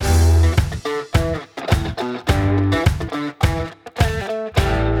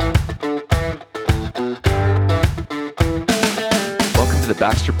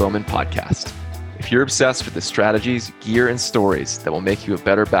Baxter Bowman Podcast. If you're obsessed with the strategies, gear, and stories that will make you a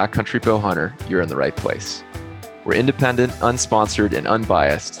better backcountry bow hunter, you're in the right place. We're independent, unsponsored, and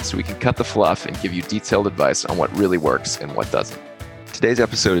unbiased, so we can cut the fluff and give you detailed advice on what really works and what doesn't. Today's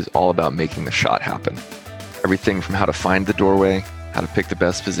episode is all about making the shot happen. Everything from how to find the doorway, how to pick the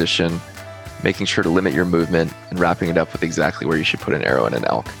best position, making sure to limit your movement, and wrapping it up with exactly where you should put an arrow in an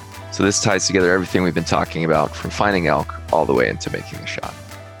elk. So this ties together everything we've been talking about, from finding elk all the way into making the shot.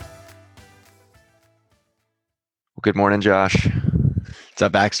 Well, good morning, Josh. What's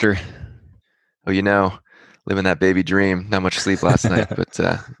up, Baxter? Oh, living that baby dream. Not much sleep last night, but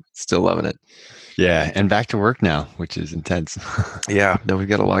still loving it. Yeah, and back to work now, which is intense. Yeah, no, we've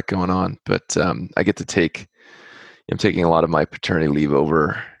got a lot going on, but I get to I'm taking a lot of my paternity leave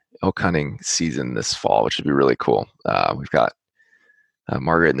over elk hunting season this fall, which would be really cool. We've got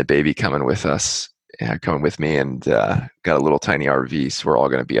Margaret and the baby coming with me, and got a little tiny RV, so we're all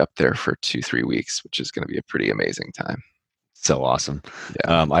going to be up there for 2-3 weeks, which is going to be a pretty amazing time. So awesome.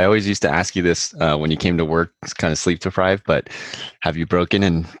 Yeah. I always used to ask you this when you came to work, kind of sleep deprived, but have you broken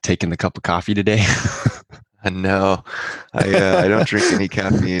and taken the cup of coffee today? No, I don't drink any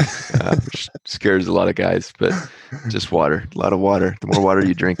caffeine, which scares a lot of guys, but just water, a lot of water. The more water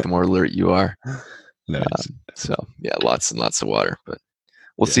you drink, the more alert you are. Nice. So yeah, lots and lots of water, but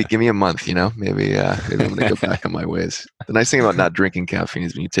we'll see. Give me a month, maybe I'm going to go back on my ways. The nice thing about not drinking caffeine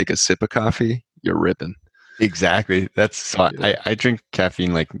is when you take a sip of coffee, you're ripping. Exactly. I drink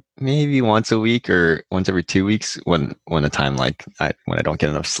caffeine like maybe once a week or once every 2 weeks when I don't get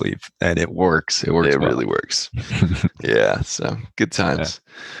enough sleep, and it works. It really works. Yeah. So good times.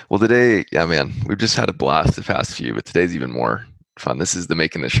 Yeah. Well, today, man, we've just had a blast the past few, but today's even more fun. This is the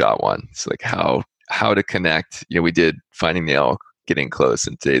making the shot one. It's like how to connect. We did finding the elk, getting close,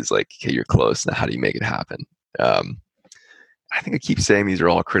 and today's like, okay, you're close. Now how do you make it happen? I think I keep saying these are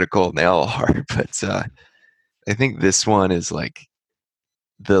all critical and they all are, but I think this one is like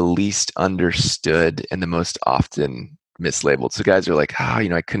the least understood and the most often mislabeled. So guys are like,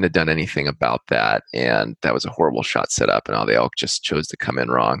 I couldn't have done anything about that, and that was a horrible shot set up, and all the elk just chose to come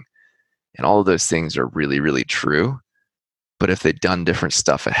in wrong. And all of those things are really, really true. But if they'd done different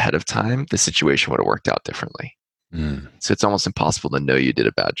stuff ahead of time, the situation would have worked out differently. So it's almost impossible to know you did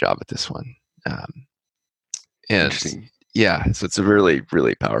a bad job at this one. And yeah, so it's a really,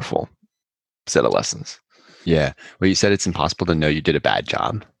 really powerful set of lessons. Yeah. Well, you said it's impossible to know you did a bad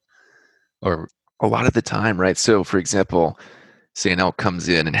job. Or a lot of the time, right? So for example, say an elk comes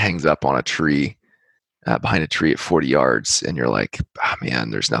in and hangs up on a tree, behind a tree at 40 yards, and you're like, man,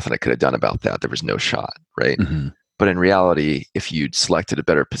 there's nothing I could have done about that. There was no shot, right? Mm-hmm. But in reality, if you'd selected a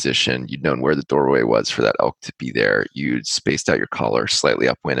better position, you'd known where the doorway was for that elk to be there, you'd spaced out your collar slightly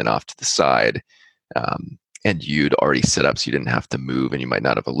upwind and off to the side, and you'd already set up so you didn't have to move, and you might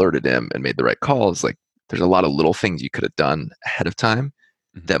not have alerted him and made the right calls. Like, there's a lot of little things you could have done ahead of time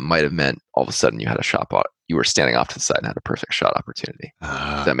that might have meant all of a sudden you had a shot. You were standing off to the side and had a perfect shot opportunity.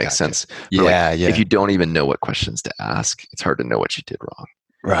 Does that make sense? Yeah. If you don't even know what questions to ask, it's hard to know what you did wrong.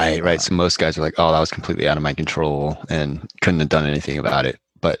 Right. So most guys are like, that was completely out of my control and couldn't have done anything about it.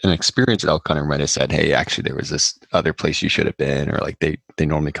 But an experienced elk hunter might have said, hey, actually, there was this other place you should have been, or like they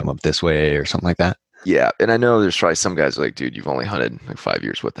normally come up this way or something like that. Yeah. And I know there's probably some guys like, dude, you've only hunted like 5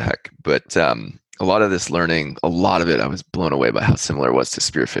 years. What the heck? But a lot of this learning, a lot of it, I was blown away by how similar it was to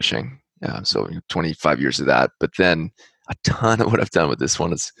spearfishing. So 25 years of that. But then a ton of what I've done with this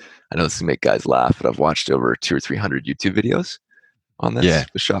one is, I know this will make guys laugh, but I've watched over 200 or 300 YouTube videos on this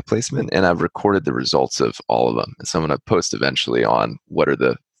with shot placement, and I've recorded the results of all of them. And so I'm going to post eventually on what are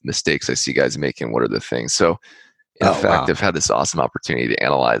the mistakes I see guys making, what are the things. So in fact, I've had this awesome opportunity to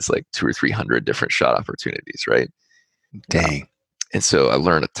analyze like 200 or 300 different shot opportunities, right? Dang. And so I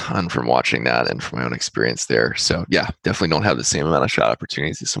learned a ton from watching that and from my own experience there. So yeah, definitely don't have the same amount of shot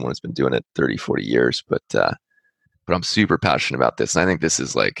opportunities as someone who's been doing it 30, 40 years, but I'm super passionate about this. And I think this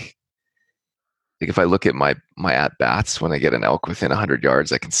is like if I look at my at bats, when I get an elk within 100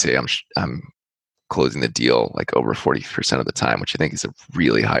 yards, I can say I'm closing the deal like over 40% of the time, which I think is a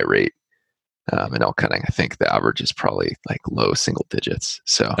really high rate in elk hunting. I think the average is probably like low single digits.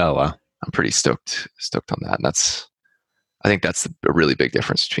 So wow. I'm pretty stoked on that. And I think that's a really big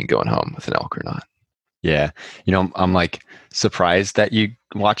difference between going home with an elk or not. Yeah. I'm like surprised that you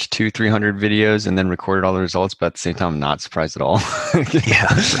watched 200-300 videos and then recorded all the results, but at the same time, I'm not surprised at all. Yeah.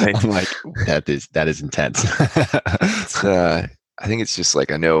 Right. I'm like, that is intense. I think it's just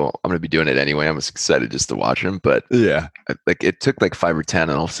like, I know I'm going to be doing it anyway. I'm just excited just to watch them, but yeah, like it took like 5 or 10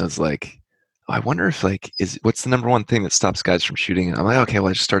 and all of a sudden it's like, I wonder if like, what's the number one thing that stops guys from shooting? And I'm like, okay, well,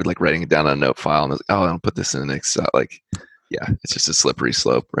 I just started like writing it down on a note file and I was like, I'll put this in the next, like, yeah, it's just a slippery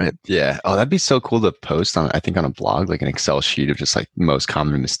slope, right? Yeah. Oh, that'd be so cool to post on, I think on a blog, like an Excel sheet of just like most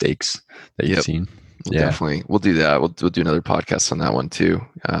common mistakes that you've Yep. seen. We'll Yeah. definitely, we'll do that. We'll do another podcast on that one too.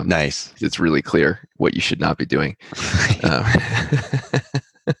 Nice. It's really clear what you should not be doing.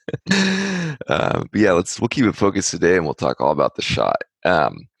 Um, but yeah, we'll keep it focused today, and we'll talk all about the shot.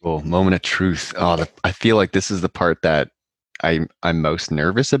 Well, moment of truth. Oh, I feel like this is the part that I'm most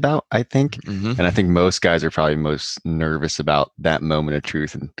nervous about, I think. mhm. And I think most guys are probably most nervous about that moment of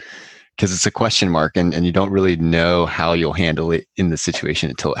truth, and because it's a question mark, and you don't really know how you'll handle it in the situation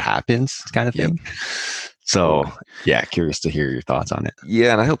until it happens, kind of Yep. thing. So yeah, curious to hear your thoughts on it.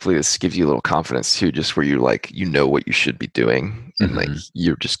 Yeah, and hopefully this gives you a little confidence too, just where you're like, you know what you should be doing, and like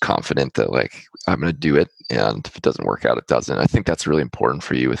you're just confident that like I'm going to do it, and if it doesn't work out, it doesn't. I think that's really important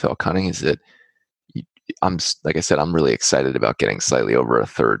for you with elk hunting is that like I said, I'm really excited about getting slightly over a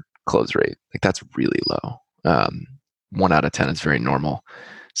third close rate. Like that's really low. 1 out of 10 is very normal.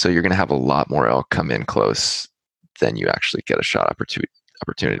 So you're going to have a lot more elk come in close than you actually get a shot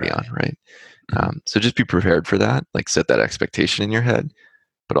opportunity on, right? So just be prepared for that. Like set that expectation in your head,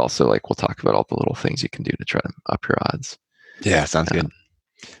 but also like we'll talk about all the little things you can do to try to up your odds. Yeah, sounds good.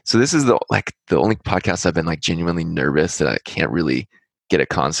 So this is the only podcast I've been like genuinely nervous that I can't really get a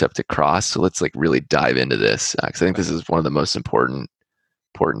concept across. So let's like really dive into this because I think this is one of the most important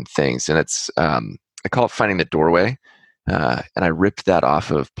things, and it's I call it finding the doorway. And I ripped that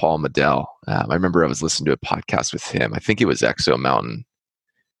off of Paul Medell. I remember I was listening to a podcast with him. I think it was Exo Mountain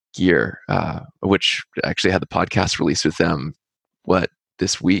Gear, which actually had the podcast released with them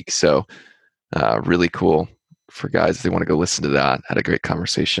this week. So really cool for guys if they want to go listen to that. Had a great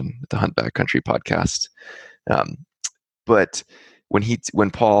conversation with the Hunt Backcountry podcast. But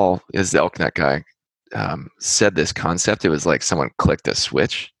when Paul is the ElkNet guy said this concept, it was like someone clicked a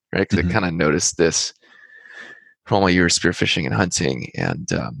switch, right? Because I kind of noticed this from all my years spearfishing and hunting,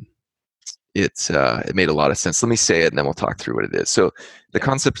 and it made a lot of sense. Let me say it, and then we'll talk through what it is. So the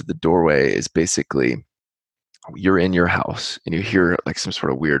concept of the doorway is basically you're in your house and you hear like some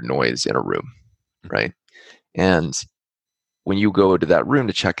sort of weird noise in a room, right? And when you go to that room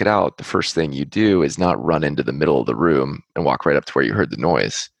to check it out, the first thing you do is not run into the middle of the room and walk right up to where you heard the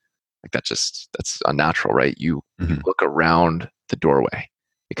noise. Like that's unnatural, right? You look around the doorway.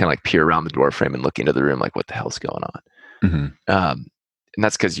 You kind of like peer around the door frame and look into the room like, what the hell's going on? And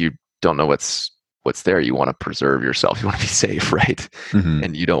that's because you don't know what's there. You want to preserve yourself. You want to be safe, right?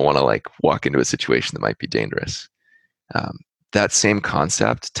 And you don't want to like walk into a situation that might be dangerous. That same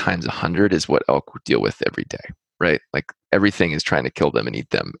concept times 100 is what elk deal with every day, right? Like everything is trying to kill them and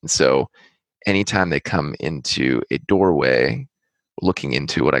eat them. And so anytime they come into a doorway, looking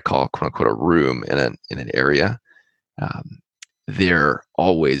into what I call quote unquote a room in an area, they're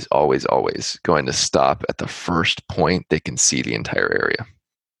always going to stop at the first point they can see the entire area.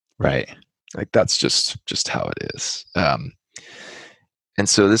 Right. Like that's just how it is. And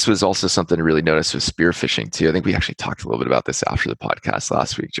so this was also something to really notice with spearfishing too. I think we actually talked a little bit about this after the podcast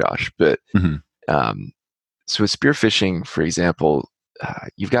last week, Josh. But so with spearfishing, for example,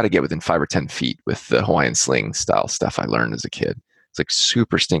 you've got to get within 5 or 10 feet with the Hawaiian sling style stuff I learned as a kid. It's like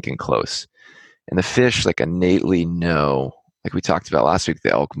super stinking close. And the fish like innately know, like we talked about last week,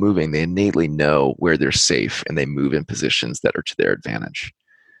 the elk moving, they innately know where they're safe and they move in positions that are to their advantage.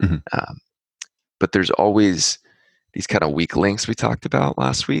 But there's always these kind of weak links we talked about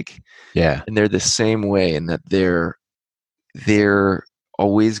last week. Yeah. And they're the same way in that they're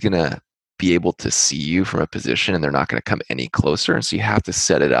always going to be able to see you from a position and they're not going to come any closer. And so you have to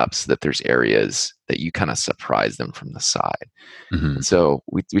set it up so that there's areas that you kind of surprise them from the side. And so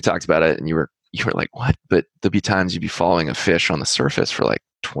we talked about it and you were like, what? But there'll be times you'd be following a fish on the surface for like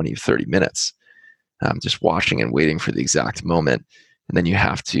 20, 30 minutes, just watching and waiting for the exact moment. And then you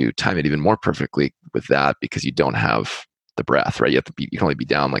have to time it even more perfectly with that because you don't have the breath, right? You can only be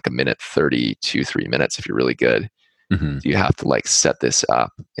down like a minute 30 to 3 minutes if you're really good. So you have to like set this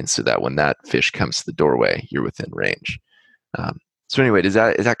up, and so that when that fish comes to the doorway, you're within range. So anyway, is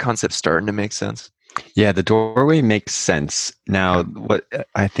that concept starting to make sense? Yeah, the doorway makes sense. Now, what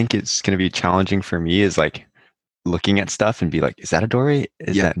I think is going to be challenging for me is like looking at stuff and be like, is that a doorway?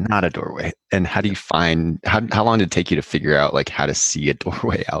 Is that not a doorway? And how do you find, how long did it take you to figure out like how to see a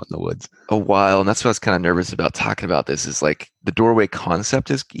doorway out in the woods? A while. And that's what I was kind of nervous about talking about this is like the doorway concept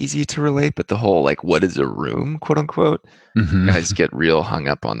is easy to relate, but the whole like, what is a room, quote unquote, guys get real hung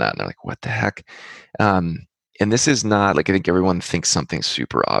up on that. And they're like, what the heck? And this is not like, I think everyone thinks something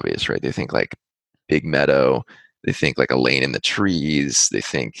super obvious, right? They think like big meadow. They think like a lane in the trees. They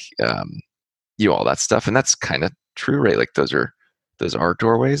think, all that stuff. And that's kind of true, right? Like those are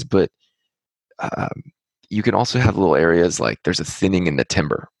doorways, but you can also have little areas like there's a thinning in the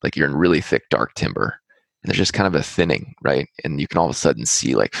timber, like you're in really thick, dark timber, and there's just kind of a thinning, right? And you can all of a sudden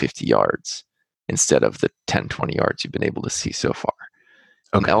see like 50 yards instead of the 10, 20 yards you've been able to see so far.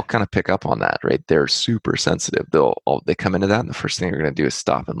 And Okay. they'll kind of pick up on that, right? They're super sensitive. They come into that, and the first thing they're going to do is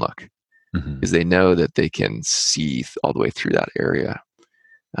stop and look Hmm. because they know that they can see all the way through that area.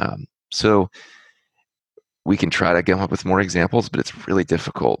 So we can try to come up with more examples, but it's really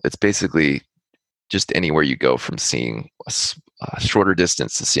difficult. It's basically just anywhere you go from seeing a shorter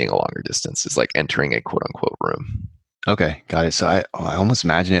distance to seeing a longer distance is like entering a quote unquote room. Okay, got it. So I almost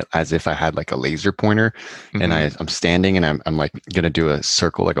imagine it as if I had like a laser pointer and Hmm. I'm standing and I'm like gonna do a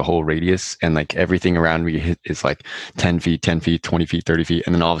circle, like a whole radius, and like everything around me is like 10 feet, 10 feet, 20 feet, 30 feet.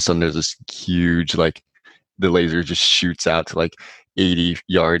 And then all of a sudden there's this huge, like the laser just shoots out to like 80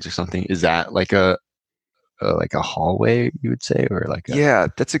 yards or something. Is that like a hallway, you would say, or like a, Yeah,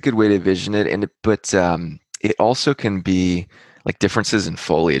 that's a good way to envision it. But it also can be like differences in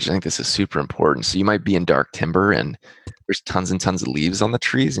foliage. I think this is super important. So you might be in dark timber and there's tons and tons of leaves on the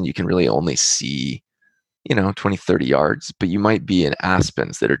trees, and you can really only see, 20, 30 yards. But you might be in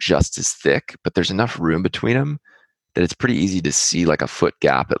aspens that are just as thick, but there's enough room between them that it's pretty easy to see like a foot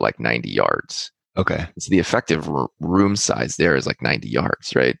gap at like 90 yards. okay, So the effective room size there is like 90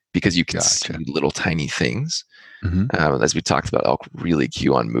 yards, right? Because you can see gotcha. little tiny things. Hmm. As we talked about, elk really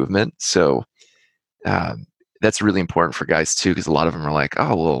cue on movement. So um, that's really important for guys too, because a lot of them are like,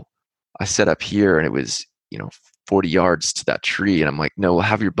 oh, well, I set up here and it was, 40 yards to that tree. And I'm like, no, we'll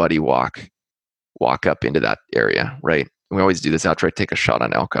have your buddy walk up into that area, right? And we always do this after I take a shot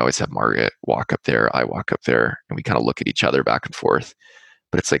on elk. I always have Margaret walk up there, I walk up there, and we kind of look at each other back and forth.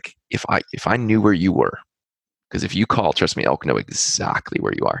 But it's like if I knew where you were, because if you call, trust me, elk know exactly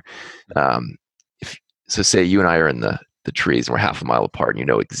where you are. If so, say you and I are in the trees and we're half a mile apart, and you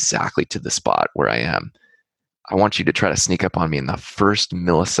know exactly to the spot where I am. I want you to try to sneak up on me in the first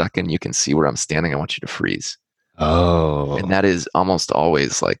millisecond you can see where I'm standing. I want you to freeze. And Oh, that is almost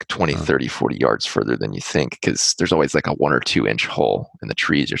always like 20, uh, 30, 40 yards further than you think because there's always like a 1 or 2 inch hole in the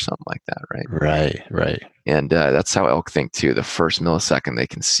trees or something like that, right? right, right. And that's how elk think too. The first millisecond they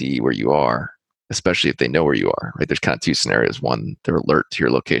can see where you are, especially if they know where you are, right? There's kind of two scenarios. One, they're alert to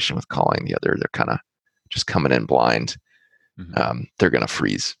your location with calling. The other, they're kind of just coming in blind. Mhm. They're going to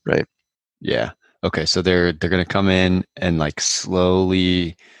freeze, right? Yeah. Okay. So they're gonna come in and like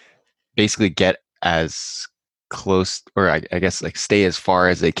slowly, basically get as close, or I guess like stay as far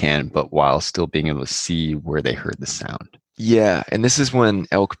as they can, but while still being able to see where they heard the sound. Yeah, and this is when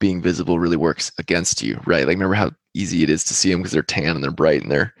elk being visible really works against you, right? Like remember how easy it is to see them because they're tan and they're bright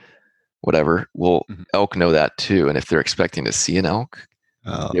and they're whatever. Well, Mhm. elk know that too, and if they're expecting to see an elk,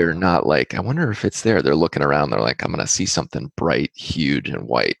 they're Oh. not like, I wonder if it's there. They're looking around. They're like, I'm going to see something bright, huge, and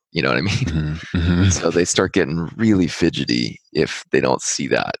white. You know what I mean? Mhm, And mhm. so they start getting really fidgety if they don't see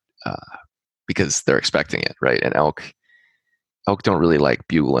that uh, because they're expecting it, right? And elk don't really like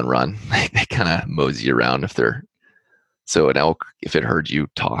bugle and run. They kind of mosey around if they're so an elk, if it heard you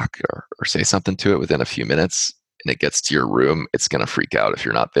talk or say something to it within a few minutes and it gets to your room, it's going to freak out if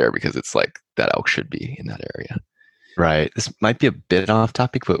you're not there because it's like that elk should be in that area. Right. This might be a bit off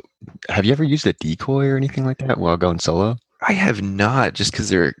topic, but have you ever used a decoy or anything like that while going solo? I have not, just because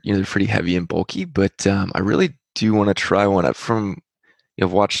they're pretty heavy and bulky, but I really do want to try one.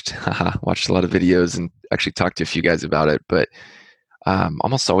 I've watched watched a lot of videos and actually talked to a few guys about it, but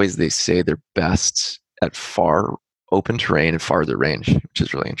almost always they say they're best at far open terrain and farther range, which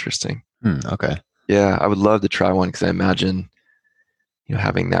is really interesting. Hmm, okay. Yeah, I would love to try one because I imagine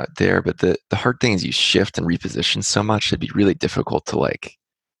having that there. But the hard thing is you shift and reposition so much, it'd be really difficult to like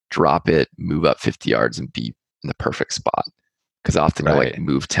drop it, move up 50 yards and be in the perfect spot. Because often you'll like Right.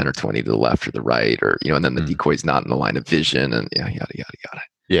 move 10 or 20 to the left or the right, or and then the Hmm. decoy's not in the line of vision and yeah, yada yada yada.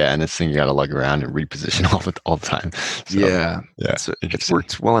 Yeah, and this thing you got to lug around and reposition all the time. So Yeah. yeah, So it's interesting.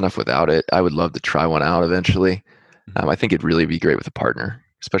 worked well enough without it. I would love to try one out eventually. Mhm. I think it'd really be great with a partner,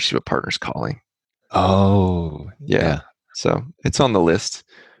 especially if a partner's calling. Oh, Yeah. yeah, So it's on the list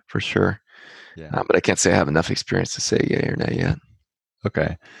for sure. yeah. But I can't say I have enough experience to say yay or nay yet.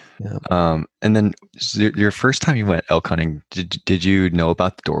 Okay. Yeah. And then your first time you went elk hunting, did you know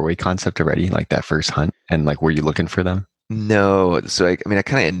about the doorway concept already, like that first hunt, and like were you looking for them? No. So I mean, I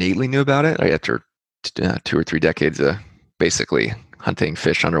kind of innately knew about it after 2 or 3 decades of basically hunting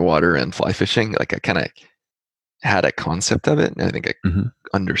fish underwater and fly fishing. Like I kind of had a concept of it, and I think I Hmm.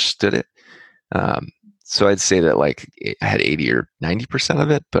 understood it. Um, so I'd say that like I had 80 or 90% of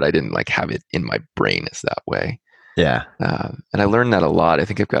it, but I didn't like have it in my brain as that way. Yeah. And I learned that a lot. I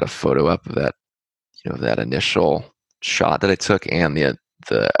think I've got a photo up of that, that initial shot that I took and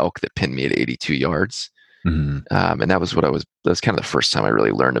the elk that pinned me at 82 yards. And that was that was kind of the first time I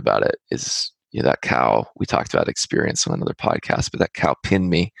really learned about it is, that cow, we talked about experience on another podcast, but that cow pinned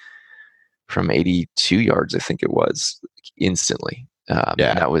me from 82 yards, I think it was, instantly.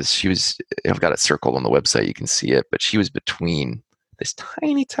 Yeah. And I've got it circled on the website. You can see it, but she was between this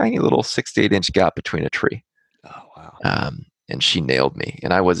tiny, tiny little 6 to 8 inch gap between a tree. Oh, wow. And she nailed me.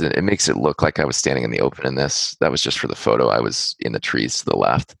 And it makes it look like I was standing in the open in this. That was just for the photo. I was in the trees to the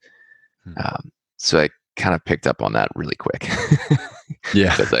left. So I kind of picked up on that really quick.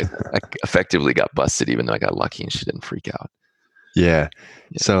 Yeah. Because I effectively got busted, even though I got lucky and she didn't freak out. Yeah.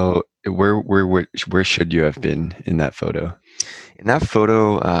 So where should you have been in that photo? In that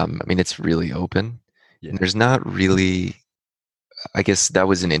photo, it's really open. Yeah. And there's not really, I guess that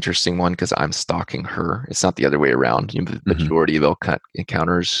was an interesting one because I'm stalking her. It's not the other way around. The majority of elk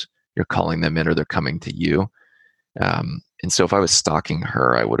encounters, you're calling them in or they're coming to you. And so if I was stalking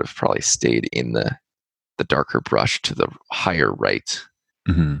her, I would have probably stayed in the darker brush to the higher right,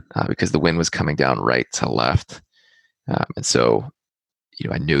 because the wind was coming down right to left. And so,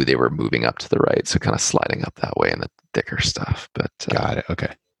 I knew they were moving up to the right, so kind of sliding up that way in the thicker stuff. But got it.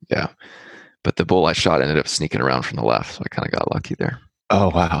 Okay. Yeah. But the bull I shot ended up sneaking around from the left, so I kind of got lucky there. Oh,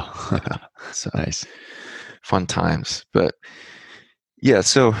 wow. Yeah. So nice. Fun times. But yeah,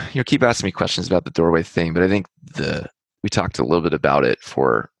 so keep asking me questions about the doorway thing, but I think we talked a little bit about it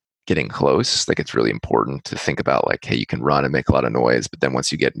for getting close. Like, it's really important to think about, like, hey, you can run and make a lot of noise, but then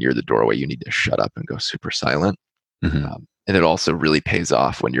once you get near the doorway, you need to shut up and go super silent. And it also really pays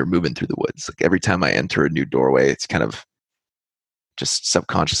off when you're moving through the woods. Like, every time I enter a new doorway, it's kind of just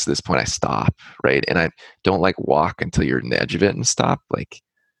subconscious at this point, I stop, right? And I don't like walk until you're in the edge of it and stop. Like,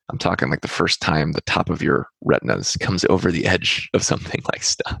 I'm talking like the first time the top of your retinas comes over the edge of something, like,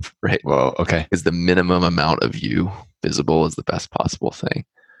 stop, right? Well, okay. Because the minimum amount of you visible is the best possible thing.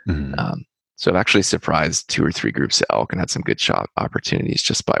 So I've actually surprised 2 or 3 groups of elk and had some good shot opportunities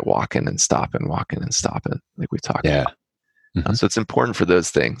just by walking and stopping, like we talked about. So it's important for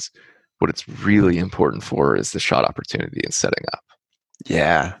those things. What it's really important for is the shot opportunity and setting up.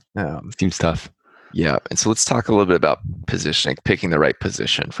 Yeah. Seems tough. Yeah. And so let's talk a little bit about positioning, picking the right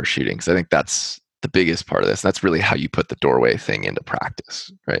position for shooting, because I think that's the biggest part of this. That's really how you put the doorway thing into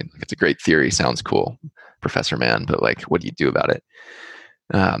practice, right? Like, it's a great theory, sounds cool, Professor Mann, but, like, what do you do about it?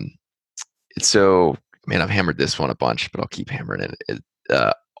 So, I've hammered this one a bunch, but I'll keep hammering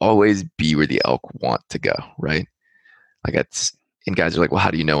it. Always be where the elk want to go, right? Like, and guys are like, well,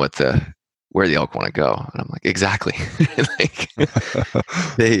 how do you know where the elk want to go? And I'm like, exactly. Like,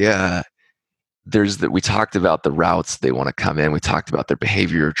 we talked about the routes they want to come in. We talked about their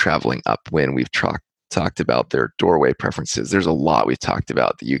behavior traveling upwind. We've talked about their doorway preferences. There's a lot we've talked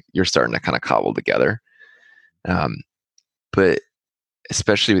about that you're starting to kind of cobble together. But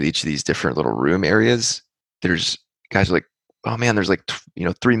especially with each of these different little room areas, there's guys are like, oh man, there's like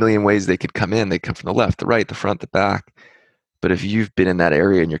 3 million ways they could come in. They come from the left, the right, the front, the back. But if you've been in that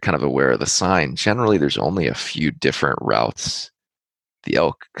area and you're kind of aware of the sign, generally there's only a few different routes the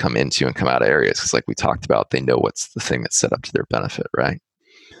elk come into and come out of areas. Because, like we talked about, they know what's the thing that's set up to their benefit, right?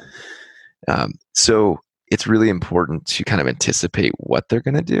 So it's really important to kind of anticipate what they're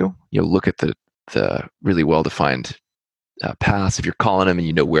going to do. Look at the really well-defined paths. If you're calling them and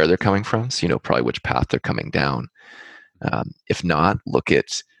you know where they're coming from, so you know probably which path they're coming down. If not, look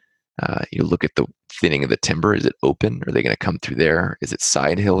at the thinning of the timber. Is it open? Are they going to come through there? Is it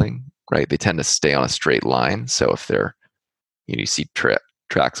side hilling? Right? They tend to stay on a straight line. So if they're, you see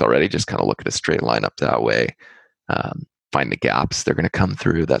tracks already, just kind of look at a straight line up that way. Find the gaps they're going to come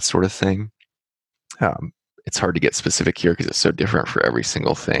through, that sort of thing. It's hard to get specific here because it's so different for every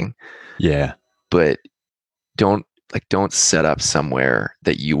single thing. Yeah. But don't set up somewhere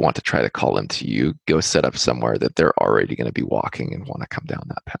that you want to try to call them to you. Go set up somewhere that they're already going to be walking and want to come down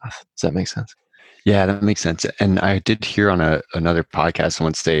that path. Does that make sense? Yeah, that makes sense. And I did hear on another podcast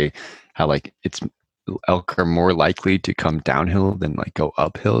once say how, like, elk are more likely to come downhill than, like, go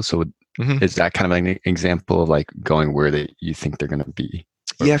uphill. So is that kind of like an example of, like, going where you think they're going to be?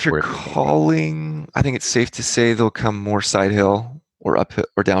 Yeah, if you're calling, I think it's safe to say they'll come more side hill or uphill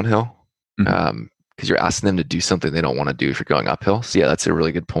or downhill. Because you're asking them to do something they don't want to do if you're going uphill. So yeah, that's a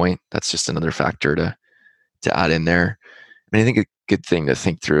really good point. That's just another factor to add in there. I think a good thing to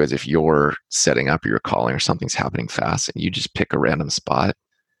think through is if you're setting up or you're calling or something's happening fast and you just pick a random spot,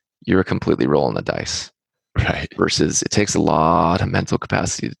 you're completely rolling the dice. Right. Versus it takes a lot of mental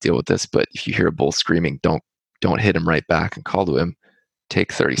capacity to deal with this. But if you hear a bull screaming, don't hit him right back and call to him.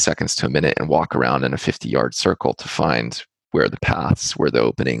 Take 30 seconds to a minute and walk around in a 50-yard circle to find where the paths, where the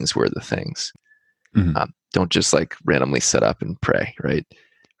openings, where the things. Don't just, like, randomly set up and pray, right?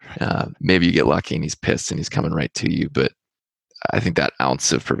 Maybe you get lucky and he's pissed and he's coming right to you, but I think that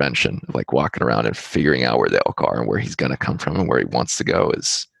ounce of prevention, of like walking around and figuring out where the elk are and where he's going to come from and where he wants to go,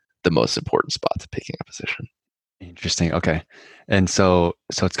 is the most important spot to picking a position. Interesting. Okay. And so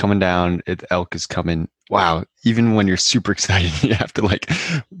it's coming down, elk is coming. Wow. Even when you're super excited, you have to like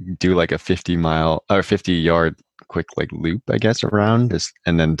do like a 50-mile or 50-yard quick like loop, I guess, around this,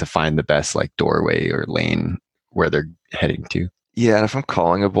 and then to find the best like doorway or lane where they're heading to. Yeah, and if I'm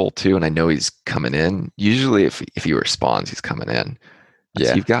calling a bull too, and I know he's coming in, usually if he responds, he's coming in. So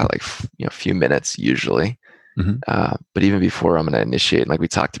Yeah. you've got like a few minutes usually. But even before I'm going to initiate, like we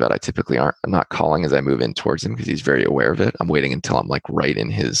talked about, I'm not calling as I move in towards him because he's very aware of it. I'm waiting until I'm like right in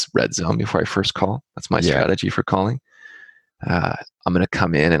his red zone before I first call. That's my strategy for calling. I'm going to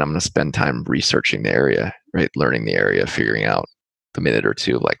come in and I'm going to spend time researching the area, right? Learning the area, figuring out the minute or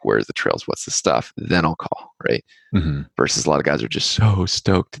two, like where's the trails, what's the stuff. Then I'll call, right? Versus a lot of guys are just so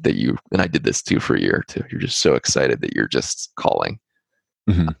stoked that and I did this too for a year or two. You're just so excited that you're just calling.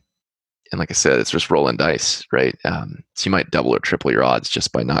 And like I said, it's just rolling dice, right? So you might double or triple your odds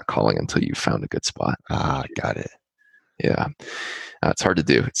just by not calling until you found a good spot. Got it. Yeah. It's hard to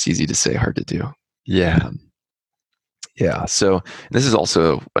do. It's easy to say, hard to do. Yeah. Yeah. So this is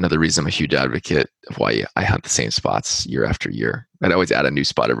also another reason I'm a huge advocate of why I hunt the same spots year after year. I'd always add a new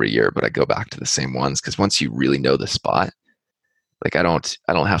spot every year, but I go back to the same ones because once you really know the spot, like I don't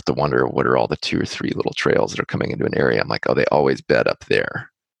have to wonder what are all the 2 or 3 little trails that are coming into an area. I'm like, oh, they always bed up there.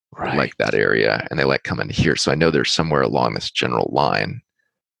 Right. Like that area, and they like come into here. So I know there's somewhere along this general line.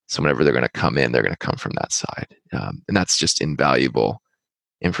 So whenever they're going to come in, they're going to come from that side. And that's just invaluable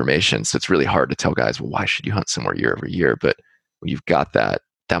information. So it's really hard to tell guys, well, why should you hunt somewhere year over year? But when you've got that,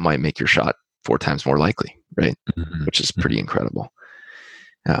 that might make your shot 4 times more likely, right? Which is pretty incredible.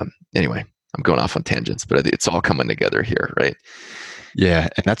 Anyway, I'm going off on tangents, but it's all coming together here, right? Yeah,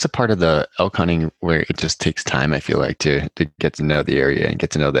 and that's a part of the elk hunting where it just takes time, I feel like, to get to know the area and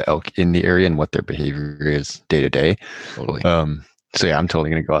get to know the elk in the area and what their behavior is day to day. Totally. So yeah, I'm totally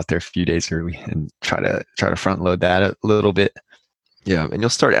gonna go out there a few days early and try to front load that a little bit. Yeah, and you'll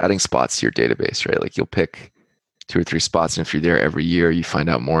start adding spots to your database, right? Like you'll pick 2 or 3 spots, and if you're there every year, you find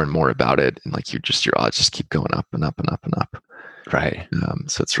out more and more about it, and like your odds just keep going up and up and up and up. Right.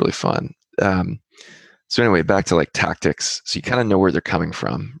 So it's really fun. So anyway, back to like tactics. So you kind of know where they're coming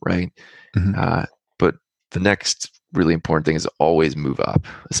from, right? But the next really important thing is always move up,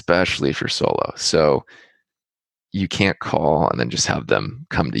 especially if you're solo. So you can't call and then just have them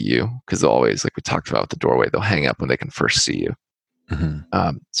come to you because they'll always, like we talked about with the doorway, they'll hang up when they can first see you.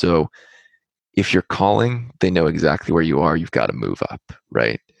 So if you're calling, they know exactly where you are. You've got to move up,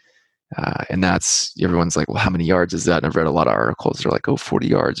 right? And that's, everyone's like, well, how many yards is that? And I've read a lot of articles. They're like, oh, 40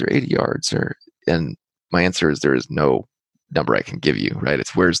 yards or 80 yards. And my answer is there is no number I can give you, right?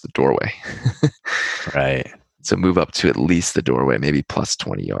 It's where's the doorway? Right. So move up to at least the doorway, maybe plus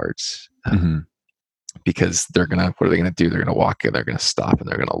 20 yards. Because what are they going to do? They're going to walk in, they're going to stop, and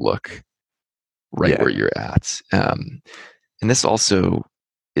they're going to look right where you're at. And this also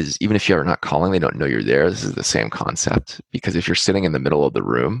is, even if you're not calling, they don't know you're there. This is the same concept, because if you're sitting in the middle of the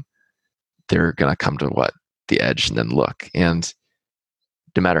room, they're going to come to the edge and then look. And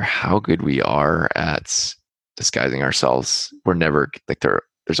no matter how good we are at disguising ourselves, we're never like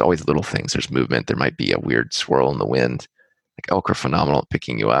there's always little things. There's movement. There might be a weird swirl in the wind. Like elk are phenomenal at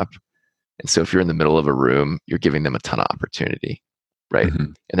picking you up. And so if you're in the middle of a room, you're giving them a ton of opportunity, right?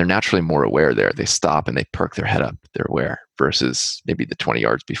 And they're naturally more aware there. They stop and they perk their head up. They're aware versus maybe the 20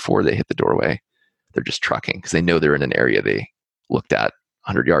 yards before they hit the doorway. They're just trucking because they know they're in an area they looked at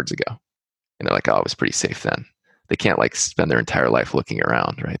 100 yards ago. And they're like, oh, it was pretty safe then. They can't like spend their entire life looking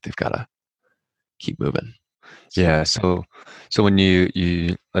around, right? They've got to keep moving. Yeah. So when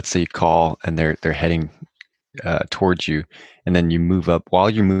you let's say you call and they're heading towards you, and then you move up. While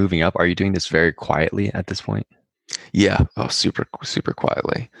you're moving up, are you doing this very quietly at this point? Yeah. Oh, super, super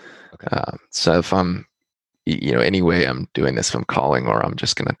quietly. Okay. So if I'm, any way I'm doing this, if I'm calling or I'm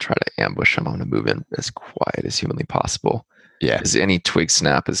just going to try to ambush them, I'm going to move in as quiet as humanly possible. Yeah. Because any twig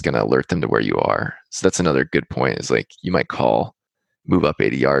snap is going to alert them to where you are. So that's another good point, is like you might call, move up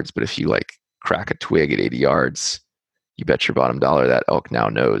 80 yards, but if you like crack a twig at 80 yards, you bet your bottom dollar that elk now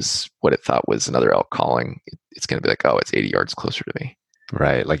knows what it thought was another elk calling. It's going to be like, oh, it's 80 yards closer to me.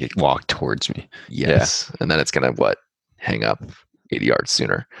 Right. Like it walked towards me. Yes. Yeah. And then it's going to hang up 80 yards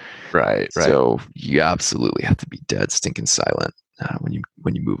sooner. Right. So you absolutely have to be dead stinking silent when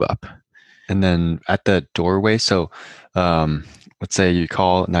you move up. And then at the doorway, so let's say you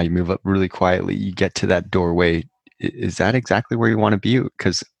call, now you move up really quietly, you get to that doorway. Is that exactly where you want to be?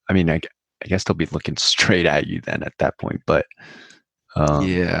 Because I mean, I guess they'll be looking straight at you then at that point. But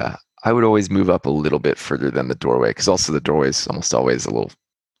Yeah, I would always move up a little bit further than the doorway, because also the doorway is almost always a little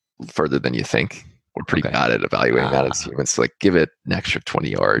further than you think. We're pretty Okay. bad at evaluating that as Ah, humans. So like give it an extra 20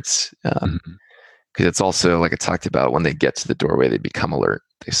 yards. mhm. Because it's also like I talked about, when they get to the doorway, they become alert.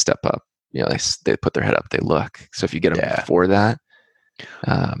 They step up. They put their head up. They look. So if you get them Yeah. before that,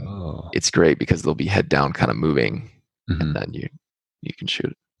 um, Oh. it's great because they'll be head down, kind of moving, and Mhm. then you can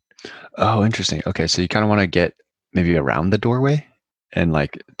shoot. Oh, interesting. Okay, so you kind of want to get maybe around the doorway and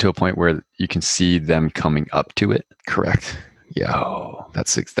like to a point where you can see them coming up to it. Correct. Yeah, Oh.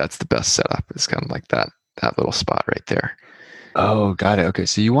 that's the best setup. It's kind of like that little spot right there. Oh, got it. Okay,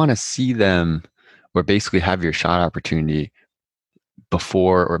 so you want to see them or basically have your shot opportunity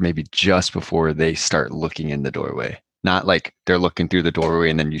before or maybe just before they start looking in the doorway. Not like they're looking through the doorway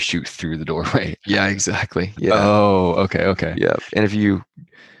and then you shoot through the doorway. Yeah, exactly. Yeah, Oh, okay, okay. yeah. And if you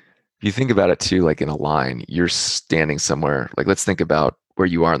think about it too, like in a line, you're standing somewhere. Like let's think about where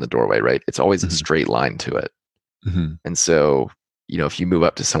you are in the doorway, right? It's always a Mhm, straight line to it. mhm. And so, if you move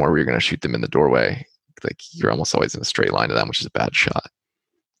up to somewhere where you're going to shoot them in the doorway, like you're almost always in a straight line to them, which is a bad shot.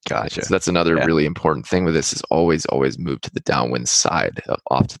 Right? So Gotcha. that's another Yeah. really important thing with this is always move to the downwind side,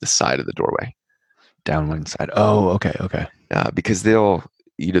 off to the side of the doorway, Downwind side. Oh, okay, okay. because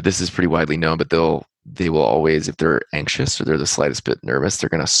this is pretty widely known, but they will always, if they're anxious or they're the slightest bit nervous, they're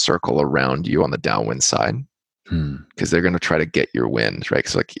going to circle around you on the downwind side Hmm. because they're going to try to get your wind, right?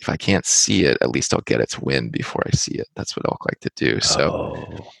 So like if I can't see it, at least I'll get its wind before I see it. That's what I'll like to do. So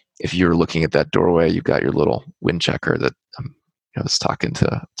Oh. if you're looking at that doorway, you've got your little wind checker that I was talking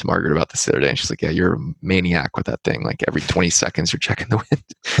to Margaret about this the other day, and she's like, "Yeah, you're a maniac with that thing. Like every 20 seconds, you're checking the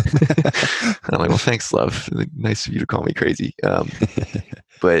wind." And I'm like, "Well, thanks, love. Nice of you to call me crazy."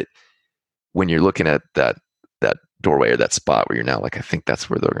 But when you're looking at that doorway or that spot where you're now like, I think that's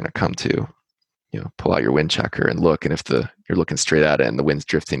where they're going to come to. Pull out your wind checker and look. And if you're looking straight at it and the wind's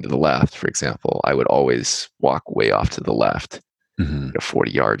drifting to the left, for example, I would always walk way off to the left, Mhm.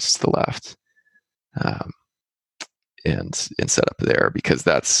 40 yards to the left. Um, and set up there, because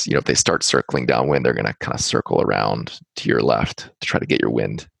that's, if they start circling downwind, they're going to kind of circle around to your left to try to get your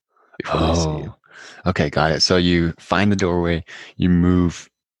wind before they see you. Oh, okay, got it. So you find the doorway, you move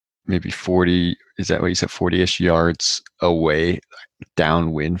maybe 40, is that what you said, 40-ish yards away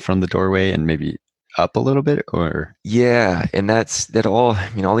downwind from the doorway and maybe up a little bit or Yeah, and that all,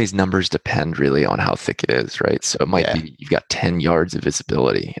 all these numbers depend really on how thick it is, right? So it might yeah. be you've got 10 yards of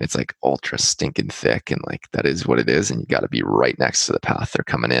visibility and it's like ultra stinking thick, and like that is what it is, and you got to be right next to the path they're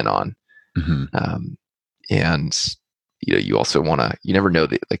coming in on. Mhm. Um, and you also want to, you never know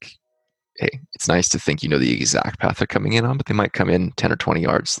that, like, hey, it's nice to think you know the exact path they're coming in on, but they might come in 10 or 20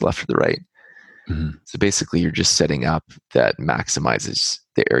 yards to the left or the right. Mhm. So basically, you're just setting up the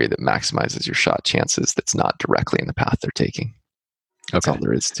area that maximizes your shot chances that's not directly in the path they're taking. That's all Okay.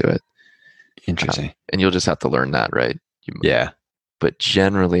 there is to it. Interesting. And you'll just have to learn that, right? Yeah. But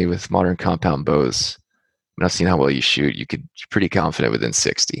generally, with modern compound bows, I've seen how well you shoot. You're pretty confident within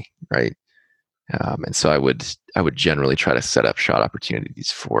 60, right? And so I would generally try to set up shot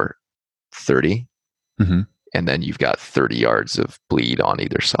opportunities for 30, Mhm. and then you've got 30 yards of bleed on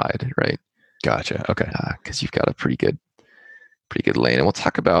either side, right? Gotcha. Okay. Because you've got a pretty good lane. And we'll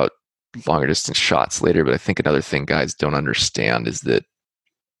talk about longer distance shots later, but I think another thing guys don't understand is that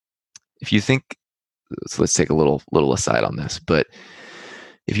if you think, so let's take a little aside on this, but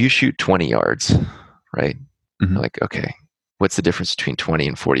if you shoot 20 yards, right? Mhm. You're like, okay, what's the difference between 20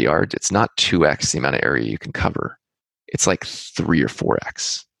 and 40 yards? It's not 2x the amount of area you can cover. It's like 3 or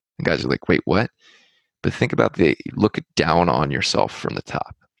 4x. And guys are like, wait, what? But think about look down on yourself from the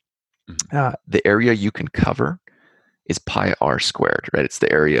top. Mhm. The area you can cover is pi r squared, right? It's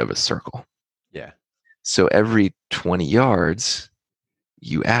the area of a circle. Yeah. So every 20 yards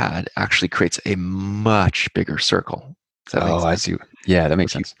you add actually creates a much bigger circle. Does that make Oh, I sense? see. Yeah, that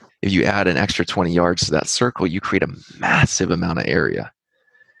makes If you, sense. if you add an extra 20 yards to that circle, you create a massive amount of area.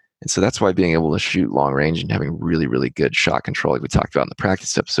 And so that's why being able to shoot long range and having really, really good shot control, like we talked about in the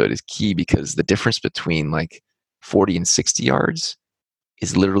practice episode, is key, because the difference between like 40 and 60 yards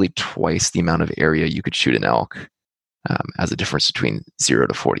is literally twice the amount of area you could shoot an elk, as a difference between 0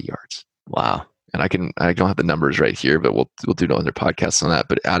 to 40 yards. Wow. And I don't have the numbers right here, but we'll do another podcast on that.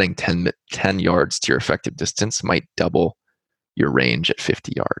 But adding 10 yards to your effective distance might double your range at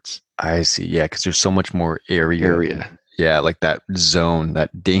 50 yards. I see. Yeah, because there's so much more area. Area. Yeah, like that zone,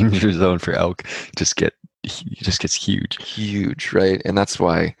 that danger zone for elk just gets huge. Huge, right? And that's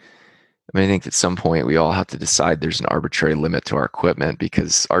why, I think at some point we all have to decide there's an arbitrary limit to our equipment,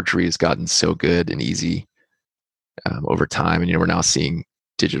 because archery has gotten so good and easy over time. And we're now seeing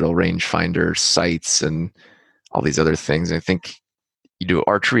digital rangefinder sights and all these other things. And I think you do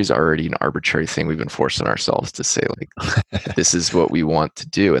archery is already an arbitrary thing we've been forcing ourselves to say, like, this is what we want to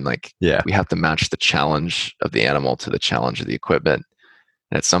do. And like, Yeah. we have to match the challenge of the animal to the challenge of the equipment.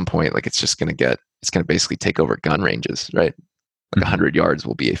 And at some point, like, it's going to basically take over gun ranges, right? Like 100 yards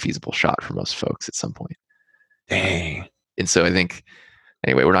will be a feasible shot for most folks at some point. Dang. And so I think,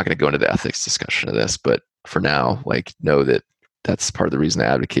 anyway, we're not going to go into the ethics discussion of this, but for now, like, know that that's part of the reason I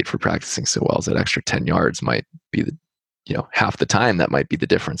advocate for practicing so well, is that extra 10 yards might be the, half the time, that might be the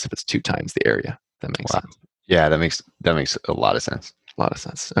difference if it's 2 times the area. That makes sense. Yeah, that makes a lot of sense. A lot of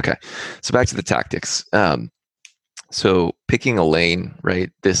sense. Okay. So back to the tactics. So picking a lane, right?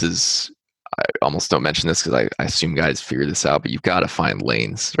 I almost don't mention this because I assume guys figure this out, but you've got to find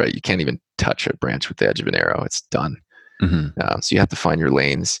lanes, right? You can't even touch a branch with the edge of an arrow. It's done. So you have to find your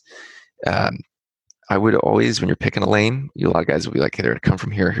lanes. I would always, when you're picking a lane, a lot of guys will be like, hey, they're going to come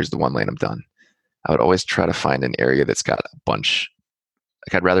from here. Here's the one lane, I'm done. I would always try to find an area that's got a bunch.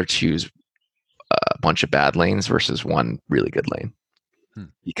 Like, I'd rather choose a bunch of bad lanes versus one really good lane,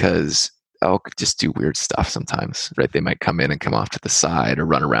 because elk just do weird stuff sometimes, right? They might come in and come off to the side, or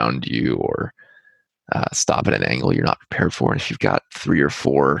run around you, or stop at an angle you're not prepared for. And if you've got 3 or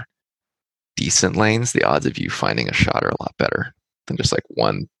 4 decent lanes, the odds of you finding a shot are a lot better than just like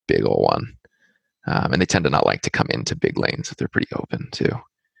one big old one. And they tend to not like to come into big lanes if they're pretty open too.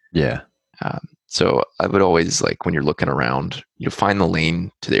 Yeah. So I would always, like, when you're looking around, find the lane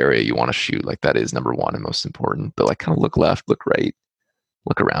to the area you want to shoot. Like, that is number one and most important. But like, kind of look left, look right,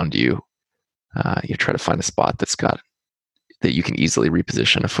 look around you. You try to find a spot that you can easily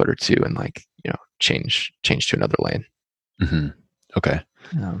reposition a foot or two and, like, change to another lane. Okay.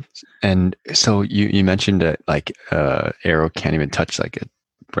 And so you mentioned that, like, arrow can't even touch like a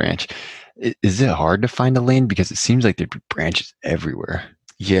branch. Is it hard to find a lane, because it seems like there'd be branches everywhere?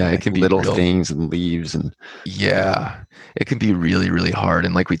 Yeah, like, it can be little things and leaves and it can be really, really hard.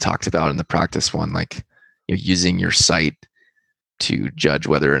 And like we talked about in the practice one, like, using your sight to judge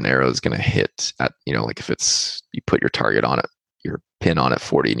whether an arrow is going to hit at, like, if it's, you put your target on it, your pin on at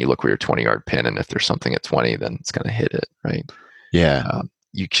 40, and you look where your 20-yard pin, and if there's something at 20, then it's going to hit it, right? Yeah.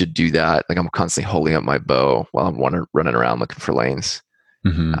 You should do that. Like, I'm constantly holding up my bow while I'm running around looking for lanes.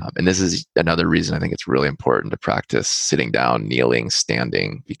 And this is another reason I think it's really important to practice sitting down, kneeling,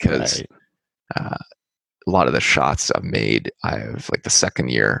 standing, because a lot of the shots I've made, like, the second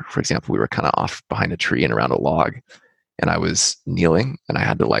year, for example, we were kind of off behind a tree and around a log, and I was kneeling, and I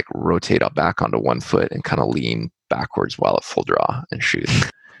had to, like, rotate up back onto one foot and kind of lean backwards while at full draw and shoot.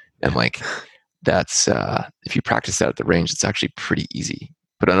 And like, that's if you practice that at the range, it's actually pretty easy.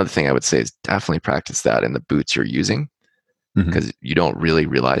 But another thing I would say is definitely practice that in the boots you're using, because you don't really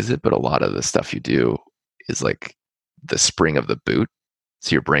realize it, but a lot of the stuff you do is like the spring of the boot.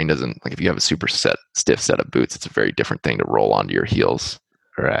 So your brain doesn't, like, if you have a super stiff set of boots, it's a very different thing to roll onto your heels,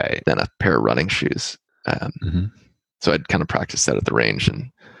 right, than a pair of running shoes. So I'd kind of practice that at the range, and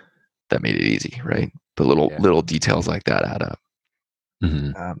that made it easy, right? The little details like that add up.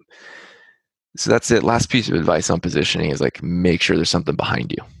 So that's it. Last piece of advice on positioning is, like, make sure there's something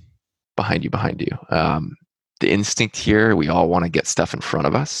behind you. The instinct here, we all want to get stuff in front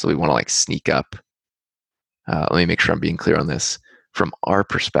of us. So we want to, like, sneak up. Let me make sure I'm being clear on this. From our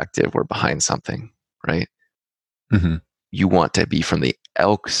perspective, we're behind something, right? You want to be, from the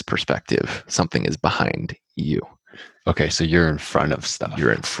elk's perspective, something is behind you. Okay, so you're in front of stuff.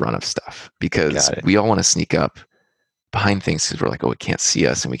 You're in front of stuff, because we all want to sneak up behind things because we're like, oh, it can't see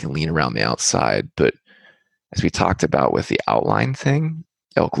us, and we can lean around the outside. But as we talked about with the outline thing,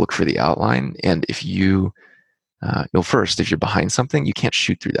 elk look for the outline. And if you first, if you're behind something, you can't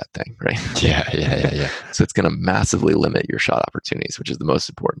shoot through that thing, right? Yeah. So it's going to massively limit your shot opportunities, which is the most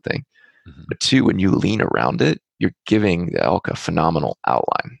important thing. But 2, when you lean around it, you're giving the elk a phenomenal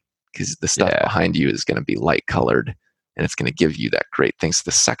outline, because the stuff behind you is going to be light colored, and it's going to give you that great thing. So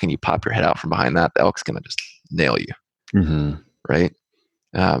the second you pop your head out from behind that, the elk's going to just nail you, right?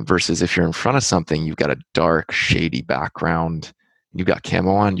 Versus if you're in front of something, you've got a dark, shady background, you've got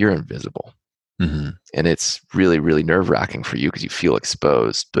camo on, you're invisible. And it's really, really nerve-wracking for you because you feel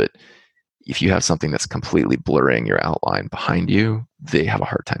exposed. But if you have something that's completely blurring your outline behind you, they have a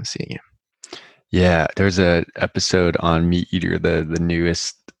hard time seeing you. Yeah, there's a episode on Meat Eater, the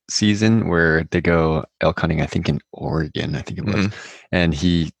newest season, where they go elk hunting, I think in Oregon, I think it was, and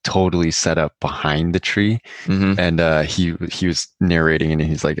he totally set up behind the tree, and he was narrating, and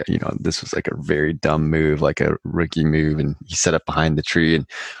he's like, this was like a very dumb move, like a rookie move, and he set up behind the tree, and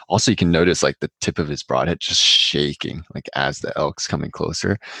also you can notice like the tip of his broadhead just shaking, like as the elk's coming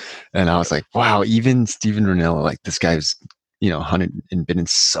closer, and I was like, wow, even Steven Rinella, like this guy's hunted and been in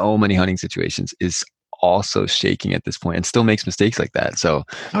so many hunting situations, is also shaking at this point and still makes mistakes like that. So,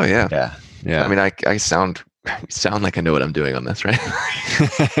 oh yeah. Yeah. I mean, I sound like I know what I'm doing on this, right?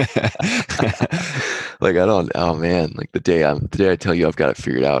 Like I don't. Oh man, like the day I tell you I've got it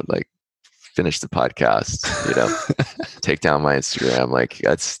figured out, like finish the podcast, take down my Instagram. Like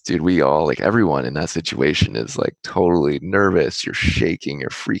that's, dude, we all, like everyone in that situation is like totally nervous. You're shaking, you're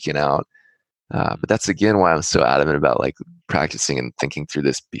freaking out. But that's again why I'm so adamant about like practicing and thinking through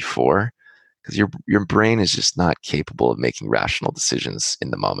this before, because your brain is just not capable of making rational decisions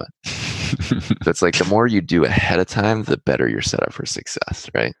in the moment. So it's like the more you do ahead of time, the better you're set up for success,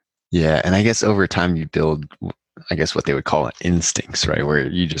 right? Yeah, and I guess over time you build, I guess what they would call instincts, right? Where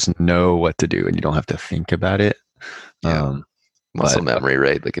you just know what to do and you don't have to think about it. Yeah. Muscle memory,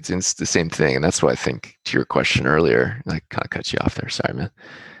 right? Like it's the same thing. And that's why I think, to your question earlier, I kind of cut you off there. Sorry, man.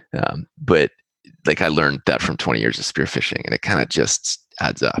 But like I learned that from 20 years of spearfishing, and it kind of just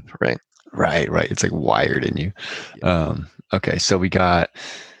adds up, right? Right. It's like wired in you. Yeah. Okay, so we got,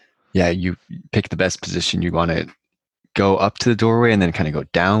 you pick the best position. You want to go up to the doorway and then kind of go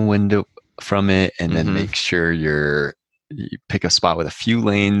downwind from it, and then make sure you pick a spot with a few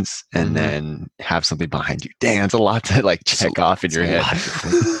lanes, and then have something behind you. Dang, it's a lot to like check off in your head.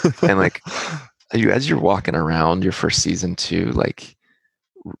 And like as you're walking around your first season too, like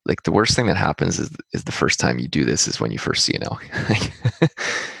the worst thing that happens is the first time you do this is when you first see an elk.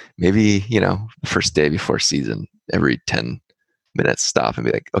 Maybe, the first day before season, every 10 minutes stop and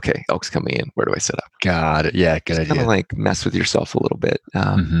be like, okay, elk's coming in. Where do I set up? Got it. Yeah, good idea. Kind of like mess with yourself a little bit.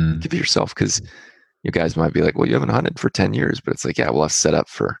 Give yourself, because you guys might be like, well, you haven't hunted for 10 years, but it's like, yeah, we'll have set up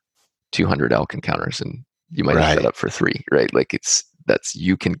for 200 elk encounters and you might have set up for 3, right? Like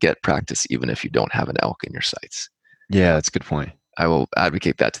you can get practice even if you don't have an elk in your sights. Yeah, that's a good point. I will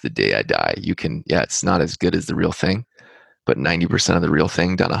advocate that to the day I die. You can, it's not as good as the real thing, but 90% of the real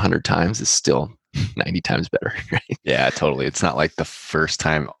thing done 100 times is still 90 times better, right? Yeah, totally. It's not like the first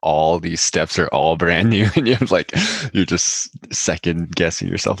time all these steps are all brand new and you're just second guessing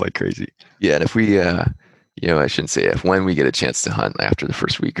yourself like crazy. Yeah, and if we, I shouldn't say when we get a chance to hunt after the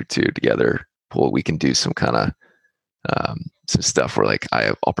first week or two together, we can do some kind of some stuff where like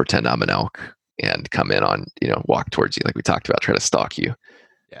I'll pretend I'm an elk and come in on, walk towards you like we talked about, try to stalk you.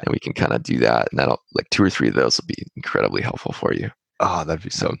 Yeah. And we can kind of do that. And that'll, like 2 or 3 of those will be incredibly helpful for you. Oh, that'd be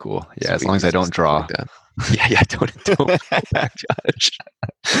so cool. Yeah, so as long as I don't draw. Like yeah, don't back, Josh.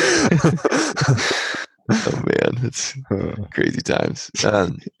 Oh man, it's crazy times. All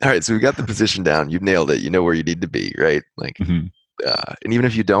right, so we got the position down. You've nailed it. You know where you need to be, right? Like, and even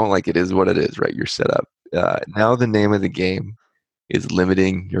if you don't, like, it is what it is, right? You're set up. Now the name of the game is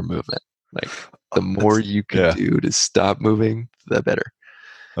limiting your movement. Like, the more you can do to stop moving, the better.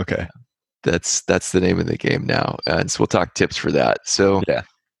 Okay. That's the name of the game now. And so we'll talk tips for that. So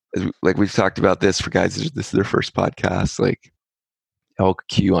like we've talked about this for guys, this is their first podcast, like elk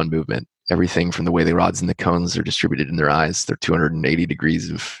cue on movement, everything from the way the rods and the cones are distributed in their eyes. They're 280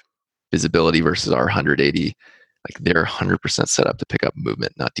 degrees of visibility versus our 180. Like they're 100% set up to pick up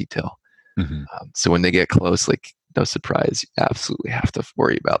movement, not detail. So when they get close, like no surprise, you absolutely have to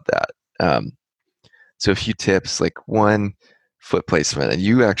worry about that. So a few tips, like one, foot placement. And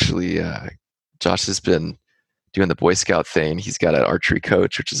you actually, Josh has been doing the Boy Scout thing. He's got an archery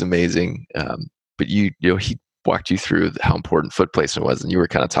coach, which is amazing. But he walked you through how important foot placement was, and you were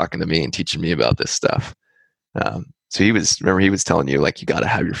kind of talking to me and teaching me about this stuff. So he was telling you like you got to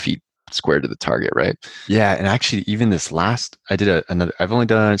have your feet square to the target, right? Yeah, and actually, even this last, I've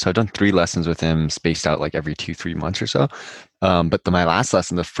done 3 lessons with him, spaced out like every 2-3 months or so. But my last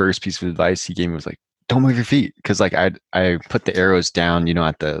lesson, the first piece of advice he gave me was like, don't move your feet, because like I put the arrows down,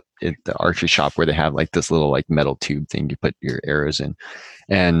 at the archery shop where they have like this little like metal tube thing you put your arrows in,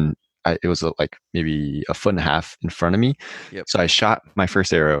 and it was like maybe 1.5 feet in front of me. Yep. So I shot my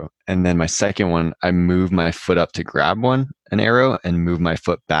first arrow, and then my second one, I moved my foot up to grab an arrow and move my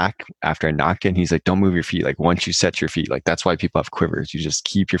foot back after I knocked it. And he's like, don't move your feet. Like once you set your feet, like that's why people have quivers. You just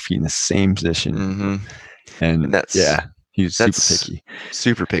keep your feet in the same position. And that's, he's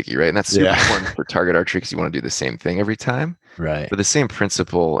super picky, right? And that's super important for target archery because you want to do the same thing every time. Right. But the same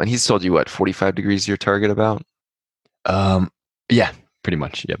principle, and he's told you what, 45 degrees your target about? Yeah, pretty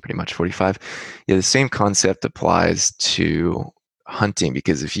much. Yeah, pretty much 45. Yeah, the same concept applies to hunting,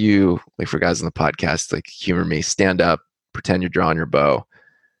 because if you, like for guys on the podcast, like humor me, stand up, pretend you're drawing your bow,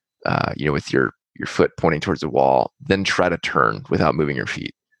 with your foot pointing towards the wall, then try to turn without moving your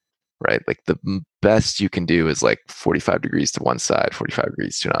feet. Right? Like the best you can do is like 45 degrees to one side, 45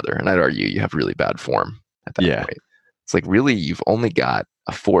 degrees to another. And I'd argue you have really bad form at that point. It's like really you've only got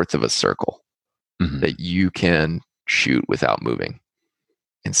 1/4 of a circle that you can shoot without moving.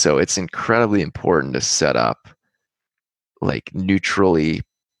 And so it's incredibly important to set up like neutrally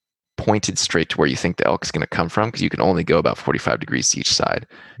pointed straight to where you think the elk is going to come from, because you can only go about 45 degrees to each side.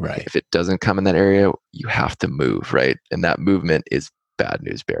 Right. If it doesn't come in that area, you have to move, right? And that movement is bad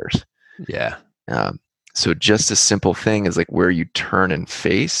news bears. Yeah. Um, so just a simple thing is like where you turn and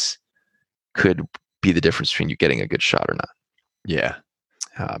face could be the difference between you getting a good shot or not. Yeah.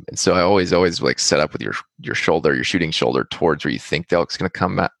 And so I always like set up with your shoulder, your shooting shoulder towards where you think the elk's going to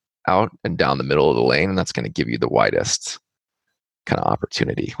come out and down the middle of the lane, and that's going to give you the widest kind of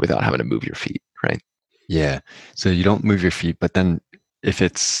opportunity without having to move your feet, right? Yeah. So you don't move your feet, but then if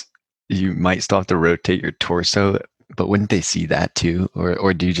it's, you might still have to rotate your torso, but wouldn't they see that too?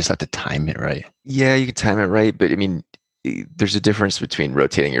 Or do you just have to time it right? Yeah, you can time it right, but I mean, there's a difference between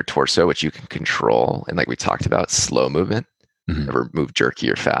rotating your torso, which you can control, and like we talked about, slow movement, never move jerky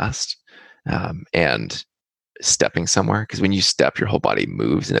or fast, and stepping somewhere, because when you step, your whole body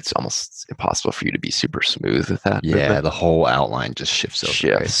moves, and it's almost impossible for you to be super smooth with that. Yeah, movement. the whole outline just shifts over.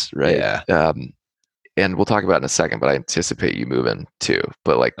 Shifts, right? Yeah. And we'll talk about it in a second, but I anticipate you moving too.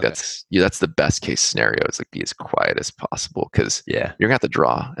 But like Okay. that's the best case scenario, is like be as quiet as possible, because Yeah. you're gonna have to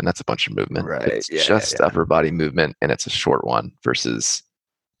draw, and that's a bunch of movement. Right. But it's Yeah, just yeah. upper body movement, and it's a short one, versus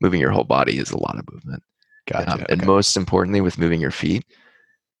moving your whole body is a lot of movement. Gotcha. And Okay. most importantly, with moving your feet,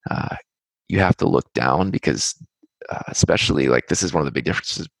 you have to look down, because especially like this is one of the big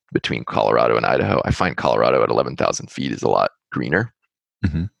differences between Colorado and Idaho. I find Colorado at 11,000 feet is a lot greener.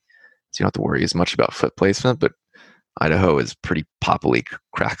 Mhm. So you don't have to worry as much about foot placement, but Idaho is pretty poppily,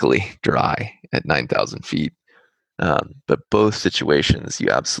 crackly dry at 9,000 feet. But both situations, you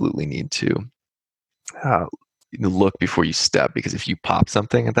absolutely need to look before you step, because if you pop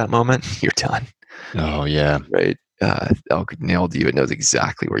something at that moment, you're done. Oh yeah. Right? Elk nailed you. It knows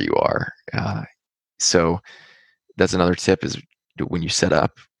exactly where you are. So that's another tip, is when you set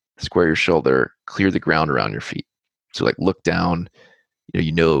up, square your shoulder, clear the ground around your feet. So like look down,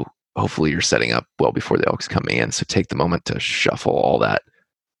 hopefully you're setting up well before the elk's coming in. So take the moment to shuffle all that,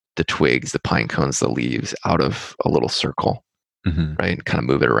 the twigs, the pine cones, the leaves out of a little circle, right? And kind of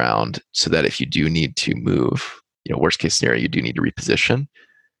move it around, so that if you do need to move, worst case scenario, you do need to reposition,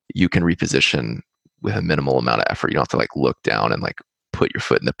 you can reposition with a minimal amount of effort. You don't have to like look down and like put your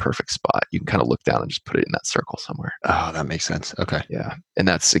foot in the perfect spot. You can kind of look down and just put it in that circle somewhere. Oh, that makes sense. Okay. Yeah. And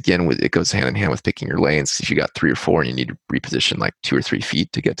that's, again, it goes hand in hand with picking your lanes. If you got 3 or 4 and you need to reposition like 2 or 3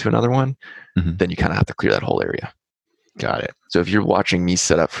 feet to get to another one, then you kind of have to clear that whole area. Got it. So if you're watching me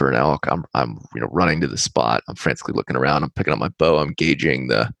set up for an elk, I'm running to the spot. I'm frantically looking around. I'm picking up my bow. I'm gauging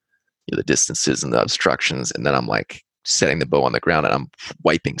the distances and the obstructions, and then I'm like setting the bow on the ground, and I'm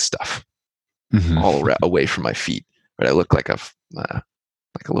wiping stuff all away from my feet. Right? I look like a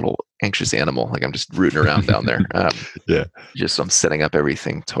little anxious animal. Like I'm just rooting around down there. Yeah. I'm setting up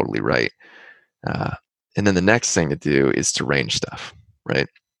everything totally right. And then the next thing to do is to range stuff, right?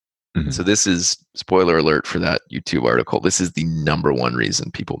 So this is, spoiler alert for that YouTube article, this is the number one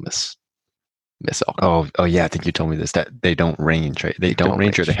reason people miss elk. Oh yeah, I think you told me this, that they don't range, right? They don't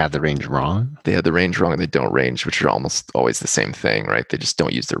range, or they have the range wrong? They have the range wrong, and they don't range, which are almost always the same thing, right? They just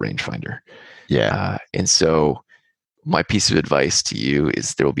don't use their rangefinder. Yeah. And so my piece of advice to you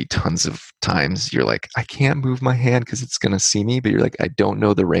is, there will be tons of times you're like, I can't move my hand because it's going to see me, but you're like, I don't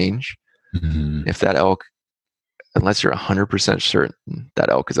know the range. If that elk, unless you're 100% certain that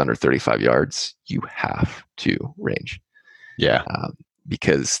elk is under 35 yards, you have to range. Yeah.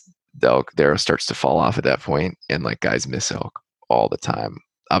 Because the arrow starts to fall off at that point, and like guys miss elk all the time.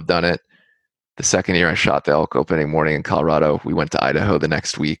 I've done it. The second year I shot the elk opening morning in Colorado, we went to Idaho the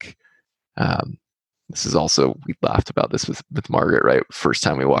next week. This is also, we laughed about this with Margaret, right? First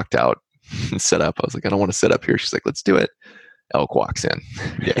time we walked out and set up, I was like, I don't want to set up here. She's like, let's do it. Elk walks in.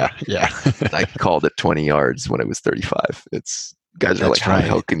 Yeah. I called it 20 yards when it was 35. Guys are like, how the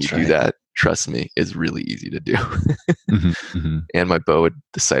hell can you do that? Trust me, it's really easy to do. And my bow had,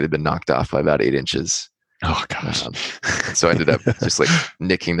 the sight had been knocked off by about 8 inches. Oh gosh. So I ended up just like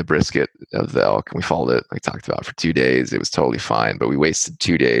nicking the brisket of the elk, and we followed it, like talked about, for 2 days. It was totally fine, but we wasted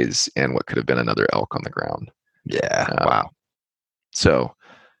 2 days and what could have been another elk on the ground. Yeah. Wow. So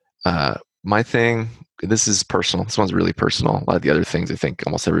my thing, this is personal. This one's really personal. A lot of the other things I think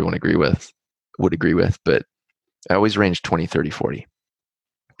almost everyone would agree with, but I always range 20, 30, 40.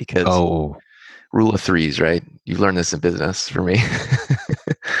 Because rule of threes, right? You've learned this in business for me.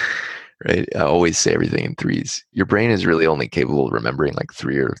 Right? I always say everything in threes. Your brain is really only capable of remembering like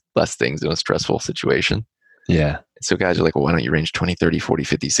 3 or less things in a stressful situation. Yeah. So guys are like, well, why don't you range 20, 30, 40,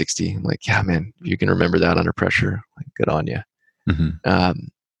 50, 60? I'm like, yeah, man, if you can remember that under pressure, like, good on you.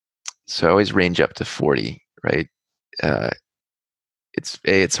 So I always range up to 40, right?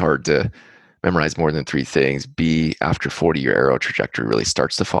 it's hard to memorize more than three things. B, after 40, your arrow trajectory really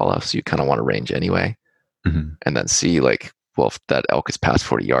starts to fall off, so you kind of want to range anyway. Mhm. And then C, like, well, if that elk is past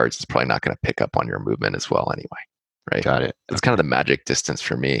 40 yards, it's probably not going to pick up on your movement as well anyway, right? Got it. It's kind of the magic distance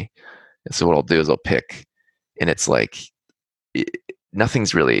for me. And so what I'll do is I'll pick, and it's like it,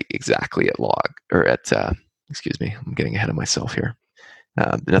 nothing's really exactly at log or at excuse me, I'm getting ahead of myself here.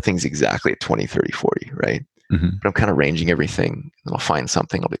 Nothing's exactly at 20, 30, 40, right? Mhm. But I'm kind of ranging everything, and I'll find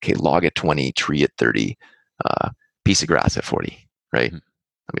something. I'll be, okay, log at 20, tree at 30, piece of grass at 40, right? Mhm.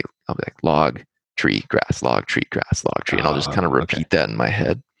 I'll be like log, tree, grass, log, tree, grass, log, tree, and I'll just kind of repeat that in my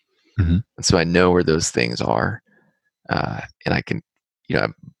head. Mhm. And so I know where those things are, and I can,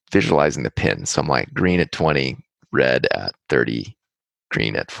 I'm visualizing the pin. So I'm like green at 20, red at 30,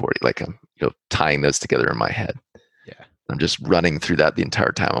 green at 40. Like I'm, tying those together in my head. Yeah. I'm just running through that the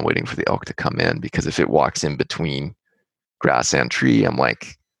entire time. I'm waiting for the elk to come in, because if it walks in between grass and tree, I'm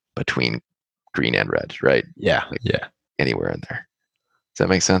like between green and red, right? Yeah. Like Yeah. anywhere in there. Does that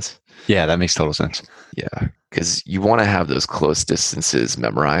make sense? Yeah, that makes total sense. Yeah, because you want to have those close distances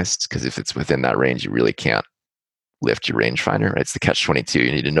memorized, because if it's within that range, you really can't lift your rangefinder, right? It's the catch-22.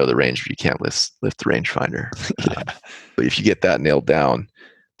 You need to know the range, but you can't lift the rangefinder. Yeah. But if you get that nailed down,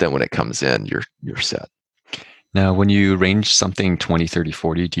 then when it comes in, you're set. Now, when you range something 20, 30,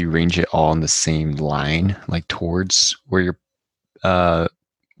 40, do you range it all in the same line, like towards where your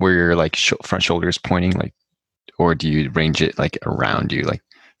like front shoulder is pointing, like, or do you range it like around you, like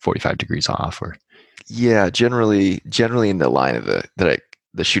 45 degrees off, or? Yeah, generally in the line of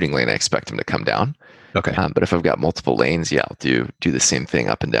the shooting lane, I expect them to come down. Okay. But if I've got multiple lanes, yeah, I'll do the same thing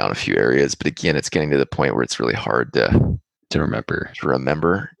up and down a few areas. But again, it's getting to the point where it's really hard to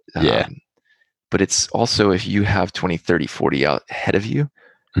remember. Yeah. But it's also, if you have 20, 30, 40 out ahead of you,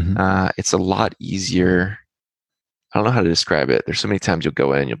 it's a lot easier. I don't know how to describe it. There's so many times you'll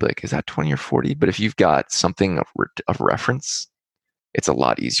go in and you'll be like, is that 20 or 40? But if you've got something of reference, it's a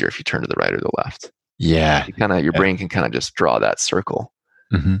lot easier if you turn to the right or the left. Yeah. Your brain can kind of just draw that circle.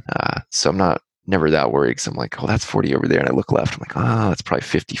 So I'm never that worried, because I'm like, oh, that's 40 over there. And I look left. I'm like, oh, that's probably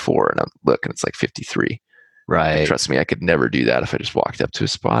 54. And I look and it's like 53. Right. And trust me, I could never do that if I just walked up to a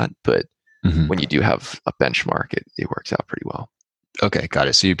spot. But when you do have a benchmark, it works out pretty well. Okay, got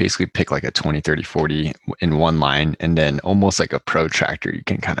it. So you basically pick like a 20, 30, 40 in one line, and then almost like a protractor, you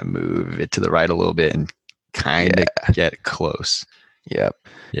can kind of move it to the right a little bit and kind of get close. Yep.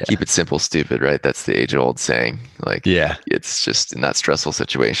 Yeah. Keep it simple, stupid, right? That's the age-old saying. Like, yeah, it's just in that stressful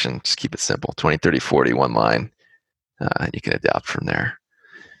situation, just keep it simple. 20, 30, 40, one line. You can adapt from there.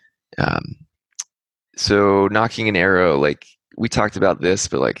 So nocking an arrow, like we talked about this,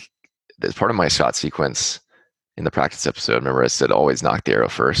 but like as part of my shot sequence in the practice episode, remember I said always nock the arrow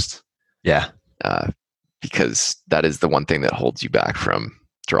first. Yeah. Because that is the one thing that holds you back from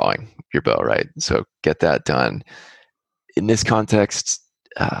drawing your bow, right? So get that done. In this context,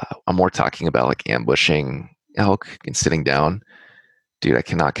 I'm more talking about like ambushing elk and sitting down. Dude, I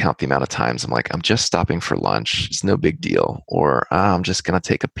cannot count the amount of times I'm like, I'm just stopping for lunch. It's no big deal. Or I'm just going to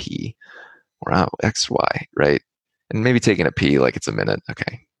take a pee. Or X, Y, right? And maybe taking a pee like it's a minute.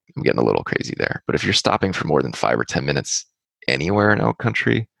 Okay, I'm getting a little crazy there. But if you're stopping for more than 5 or 10 minutes anywhere in elk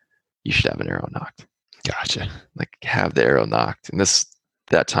country, you should have an arrow nocked. Gotcha. Like have the arrow nocked. And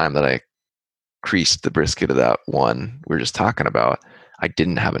that time that I creased the brisket of that one we were just talking about, I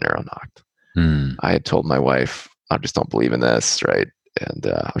didn't have an arrow nocked. I had told my wife, I just don't believe in this, right? And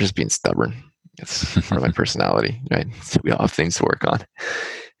I was just being stubborn. It's part of my personality, right? So we all have things to work on.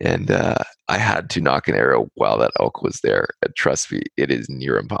 And I had to nock an arrow while that elk was there. And trust me, it is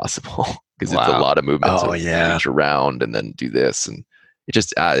near impossible, because it's a lot of movement to reach around and then do this. And it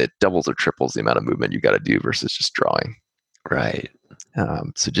just it doubles or triples the amount of movement you got to do versus just drawing. Right.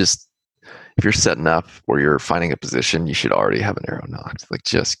 So just if you're setting up or you're finding a position, you should already have an arrow nocked. Like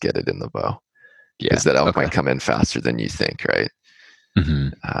just get it in the bow. Because that elk might come in faster than you think, right?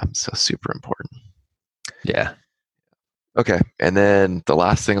 So super important. Yeah. Okay. And then the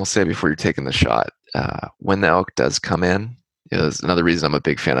last thing I'll say before you're taking the shot, when the elk does come in, is another reason I'm a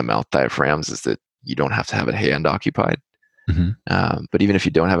big fan of mouth diaphragms, is that you don't have to have a hand occupied. But even if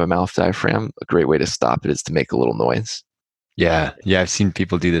you don't have a mouth diaphragm, a great way to stop it is to make a little noise. Yeah. I've seen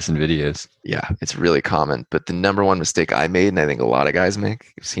people do this in videos. Yeah, it's really common. But the number one mistake I made, and I think a lot of guys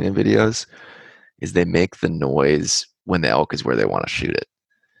make, I've seen in videos, is they make the noise when the elk is where they want to shoot it.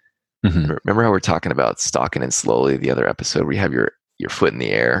 Remember how we're talking about stalking in slowly the other episode where you have your foot in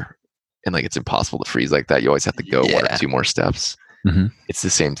the air and like it's impossible to freeze like that. You always have to go 1 or 2 more steps. It's the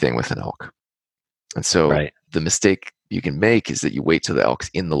same thing with an elk. And so the mistake you can make is that you wait till the elk's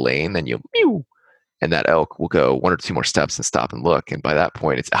in the lane, then you and that elk will go 1 or 2 more steps and stop and look. And by that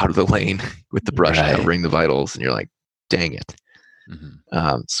point, it's out of the lane with the brush Right. covering the vitals. And you're like, dang it.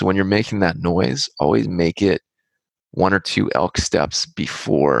 Mm-hmm. So when you're making that noise, always make it 1 or 2 elk steps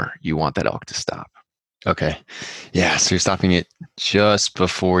before you want that elk to stop. Okay. Yeah. So you're stopping it just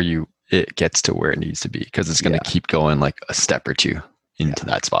before it gets to where it needs to be, because it's going to keep going like a step or two into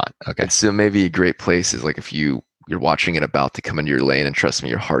that spot. Okay. And so maybe a great place is like if you're watching it about to come into your lane, and trust me,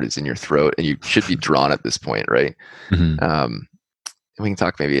 your heart is in your throat and you should be drawn at this point, right? Mm-hmm. And we can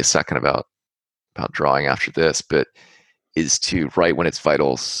talk maybe a second about drawing after this, but is to right when its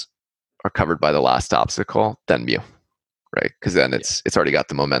vitals are covered by the last obstacle, then mew, right? Because then it's already got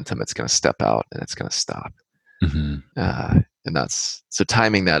the momentum. It's going to step out and it's going to stop. Mm-hmm. And that's so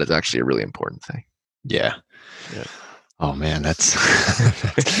timing that is actually a really important thing. Yeah. Oh man, that's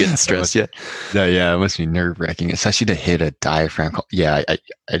getting stressed yet? Yeah, it must be nerve wracking, especially to hit a diaphragm call. Yeah, I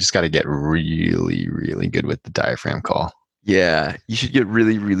just got to get really, really good with the diaphragm call. Yeah, you should get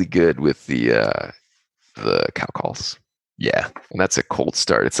really, really good with the cow calls. Yeah, and that's a cold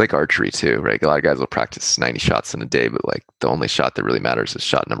start. It's like archery too, right? A lot of guys will practice 90 shots in a day, but like the only shot that really matters is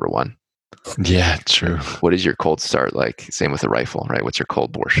shot number 1. Yeah, true. What is your cold start like? Same with a rifle, right? What's your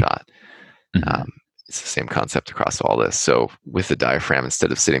cold bore shot? Mm-hmm. It's the same concept across all this. So with the diaphragm,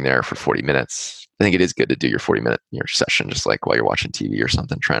 instead of sitting there for 40 minutes, I think it is good to do your 40-minute session, just like while you're watching TV or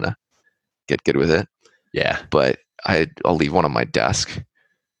something, trying to get good with it. Yeah. But I'll leave one on my desk,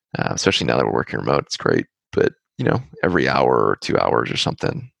 especially now that we're working remote. It's great. But every hour or 2 hours or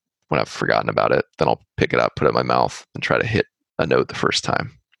something, when I've forgotten about it, then I'll pick it up, put it in my mouth, and try to hit a note the first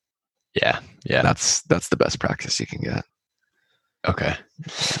time. Yeah. And that's the best practice you can get. Okay.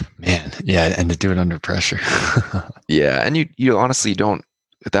 Man, yeah, and to do it under pressure. Yeah, and you honestly don't,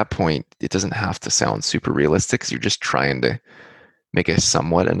 at that point, it doesn't have to sound super realistic, because you're just trying to make a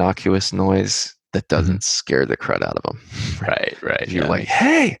somewhat innocuous noise that doesn't scare the crud out of them. Right. If you're like,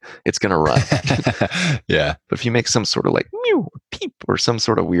 hey, it's going to run. Yeah. But if you make some sort of like mew, or peep, or some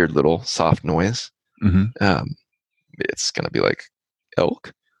sort of weird little soft noise, it's going to be like,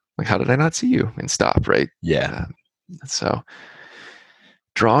 elk? Like, how did I not see you? And stop, right? Yeah. So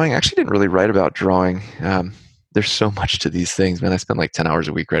drawing, I actually didn't really write about drawing. There's so much to these things, man. I spend like 10 hours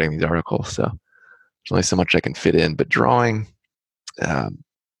a week writing these articles, so there's only so much I can fit in. But drawing, I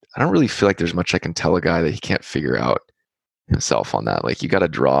don't really feel like there's much I can tell a guy that he can't figure out himself on that. Like, you got to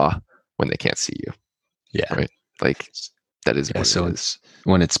draw when they can't see you. Yeah. Right. Like, that is what so it it's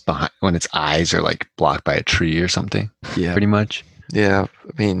when its eyes are like blocked by a tree or something. Yeah. Pretty much. Yeah.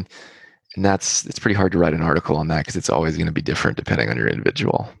 I mean, and it's pretty hard to write an article on that, because it's always going to be different depending on your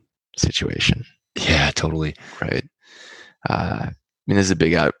individual situation. Yeah, totally. Right. I mean, this is a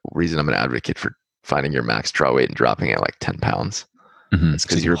big reason I'm an advocate for finding your max draw weight and dropping it like 10 pounds. It's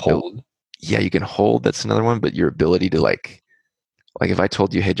because you hold. Yeah, you can hold. That's another one. But your ability to like if I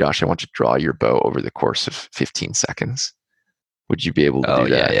told you, hey, Josh, I want you to draw your bow over the course of 15 seconds, would you be able to do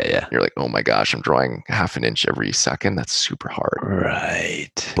that? Yeah. You're like, oh my gosh, I'm drawing half an inch every second. That's super hard.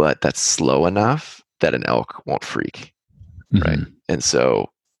 Right. But that's slow enough that an elk won't freak. Right. And so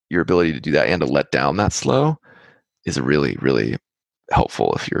your ability to do that and to let down that slow is really, really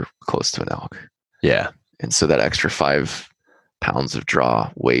helpful if you're close to an elk. Yeah. And so that extra 5 pounds of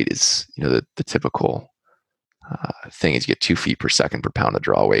draw weight is, the typical thing is you get 2 feet per second per pound of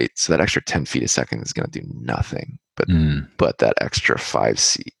draw weight. So that extra 10 feet a second is going to do nothing. But that extra 5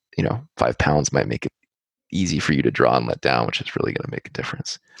 pounds might make it easy for you to draw and let down, which is really going to make a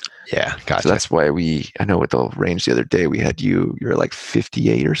difference. Yeah, gotcha. So that's why I know with the range the other day, we had you're like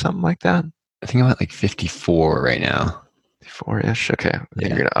 58 or something like that. I think I'm at like 54 right now. 54-ish. Okay. Yeah.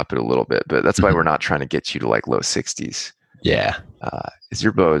 You're going to up it a little bit, but that's why we're not trying to get you to like low 60s. Yeah. Is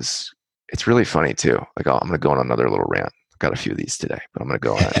your bows, it's really funny too. Like, I'm going to go on another little rant. I've got a few of these today, but I'm going to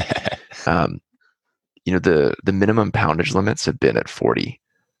go on it. The minimum poundage limits have been at 40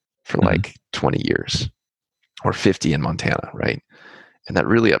 for like 20 years, or 50 in Montana, right? And that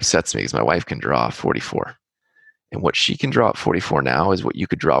really upsets me, because my wife can draw 44. And what she can draw at 44 now is what you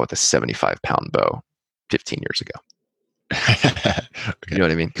could draw with a 75-pound bow 15 years ago. Okay. You know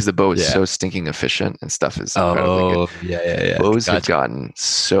what I mean? Because the bow is so stinking efficient, and stuff is incredibly good. Yeah. Bows have gotten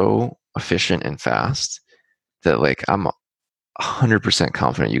so efficient and fast that like I'm 100%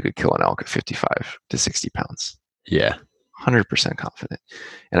 confident you could kill an elk at 55 to 60 pounds. Yeah. 100% confident.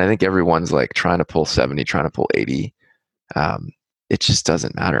 And I think everyone's like trying to pull 70, trying to pull 80. It just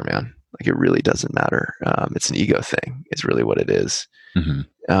doesn't matter, man. Like, it really doesn't matter. It's an ego thing. It's really what it is.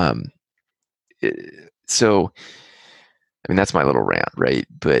 So, I mean, that's my little rant, right?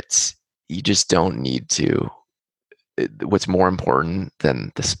 But you just don't need to. What's more important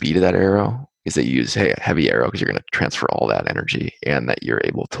than the speed of that arrow is that you use heavy arrow because you're going to transfer all that energy, and that you're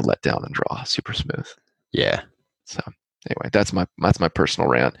able to let down and draw super smooth. Yeah. So anyway, that's my personal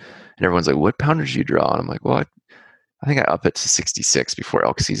rant. And everyone's like, "What poundage do you draw?" And I'm like, "Well, I think I up it to 66 before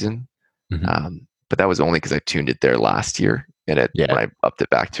elk season, but that was only because I tuned it there last year, and when I upped it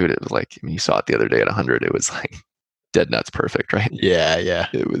back to it, it was like, I mean, you saw it the other day at 100. It was like dead nuts perfect, right? Yeah, yeah.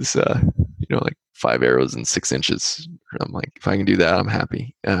 It was like 5 arrows and 6 inches. I'm like, if I can do that, I'm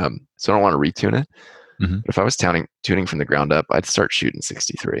happy. So I don't want to retune it. But if I was tuning from the ground up, I'd start shooting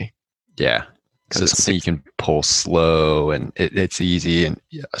 63. Yeah. So something you can pull slow, and it's easy, and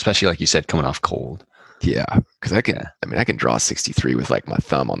especially like you said, coming off cold. Yeah, because I can draw 63 with like my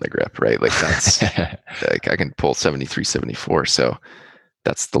thumb on the grip, right? Like that's like I can pull 73, 74. So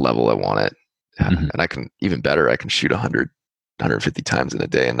that's the level I want it. And I can, even better, I can shoot 100, 150 times in a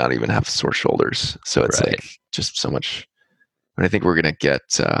day and not even have sore shoulders. So it's like just so much. And I think we're going to get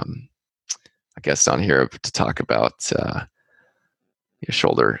a guest on here to talk about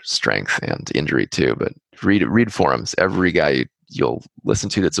shoulder strength and injury too. But read forums. Every guy you'll listen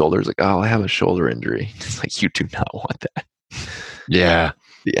to that's older is like, "Oh, I have a shoulder injury." It's like, you do not want that. Yeah.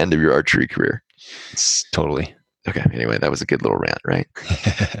 The end of your archery career. It's totally. Okay. Anyway, that was a good little rant, right?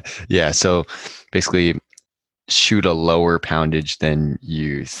 Yeah. So basically, shoot a lower poundage than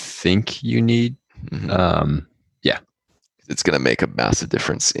you think you need. Yeah. It's going to make a massive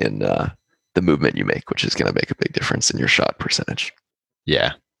difference in the movement you make, which is going to make a big difference in your shot percentage.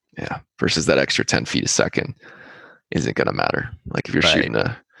 Yeah. Yeah. Versus that extra 10 feet a second isn't going to matter. Like if you're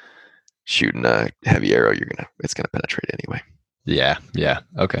shooting a heavy arrow, it's going to penetrate anyway. Yeah. Yeah.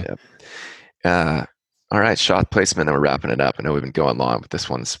 Okay. Yep. All right. Shot placement, and we're wrapping it up. I know we've been going long, but this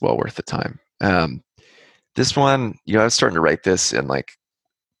one's well worth the time. This one, I was starting to write this, and like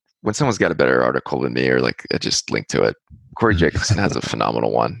when someone's got a better article than me, or like I just linked to it. Corey Jacobson has a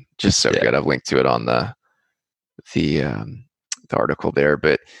phenomenal one. Just so good. I've linked to it on the article there.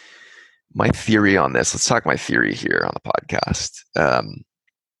 But my theory on this, let's talk my theory here on the podcast.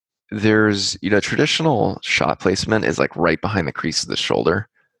 There's, traditional shot placement is like right behind the crease of the shoulder.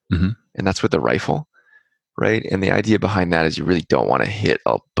 And that's with the rifle, right? And the idea behind that is you really don't want to hit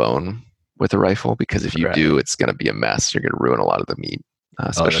a bone with a rifle, because if you do, it's going to be a mess. You're going to ruin a lot of the meat,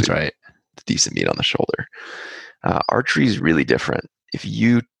 especially the decent meat on the shoulder. Archery is really different. If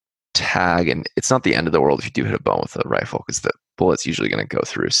you tag, and it's not the end of the world if you do hit a bone with a rifle, because the bullet's usually going to go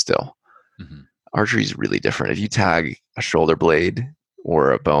through still. Archery is really different. If you tag a shoulder blade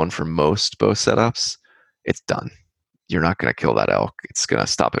or a bone for most bow setups, it's done. You're not going to kill that elk. It's going to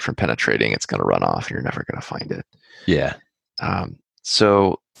stop it from penetrating. It's going to run off. You're never going to find it. Yeah.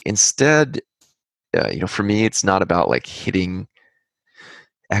 So instead, for me, it's not about like hitting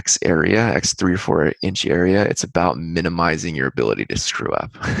X 3 or 4 inch area. It's about minimizing your ability to screw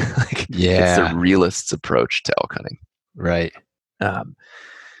up. It's the realist's approach to elk hunting. Right.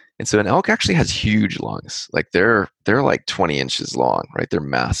 And so an elk actually has huge lungs. Like they're like 20 inches long, right? They're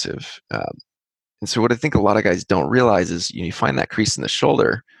massive. And so what I think a lot of guys don't realize is you find that crease in the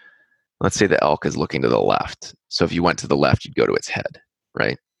shoulder. Let's say the elk is looking to the left. So if you went to the left, you'd go to its head,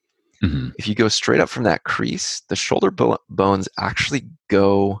 right? If you go straight up from that crease, the shoulder bones actually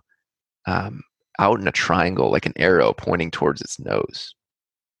go out in a triangle, like an arrow pointing towards its nose.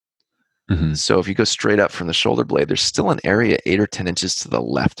 So if you go straight up from the shoulder blade, there's still an area 8 or 10 inches to the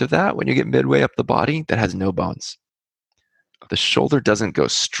left of that when you get midway up the body that has no bones. The shoulder doesn't go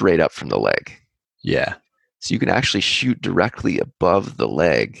straight up from the leg. Yeah. So you can actually shoot directly above the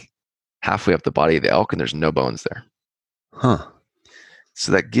leg, halfway up the body of the elk, and there's no bones there.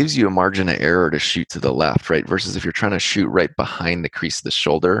 So that gives you a margin of error to shoot to the left, right? Versus if you're trying to shoot right behind the crease of the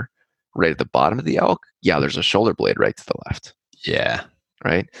shoulder, right at the bottom of the elk, there's a shoulder blade right to the left. Yeah.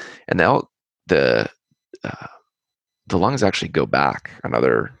 Right. And the elk, the lungs actually go back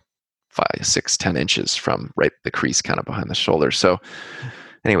another 5, 6, 10 inches from right the crease kind of behind the shoulder. So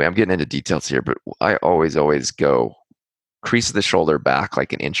anyway, I'm getting into details here, but I always go crease of the shoulder back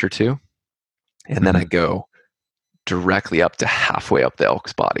like an inch or two. And then I go directly up to halfway up the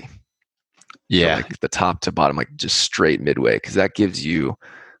elk's body. Yeah. So like the top to bottom, like just straight midway, because that gives you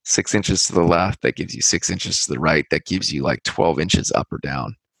 6 inches to the left. That gives you 6 inches to the right. That gives you like 12 inches up or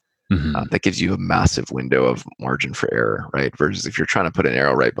down. That gives you a massive window of margin for error, right? Versus if you're trying to put an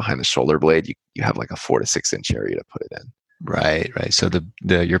arrow right behind the shoulder blade, you have like a 4 to 6 inch area to put it in. Right. So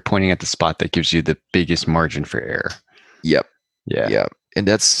you're pointing at the spot that gives you the biggest margin for error. Yep. Yeah. And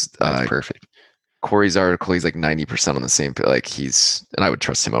that's perfect. Corey's article, he's like 90% on the same, like and I would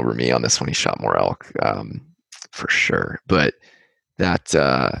trust him over me on this one. He shot more elk, for sure. But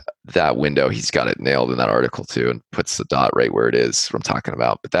that window, he's got it nailed in that article too, and puts the dot right where it is. What I'm talking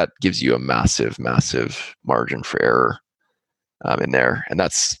about, but that gives you a massive margin for error in there, and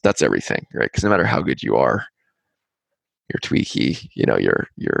that's everything, right? Because no matter how good you are, you're tweaky,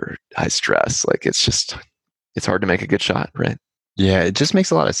 you're high stress. Like it's hard to make a good shot, right? Yeah, it just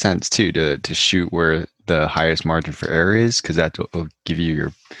makes a lot of sense too to shoot where the highest margin for error is, because that will give you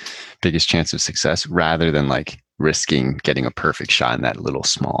your biggest chance of success, rather than like risking getting a perfect shot in that little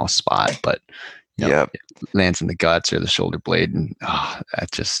small spot, but it lands in the guts or the shoulder blade, and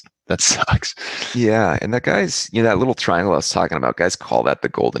that sucks. Yeah, and that guy's, that little triangle I was talking about, guys call that the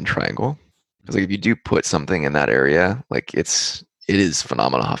golden triangle. Because like if you do put something in that area, like it is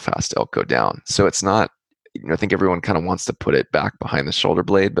phenomenal how fast elk go down. So it's not, I think everyone kind of wants to put it back behind the shoulder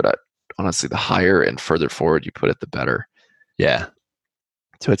blade, but honestly, the higher and further forward you put it, the better. Yeah.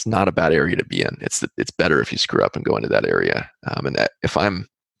 So it's not a bad area to be in. It's better if you screw up and go into that area. And that if I'm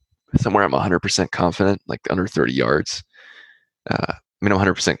somewhere I'm 100% confident, like under 30 yards, I'm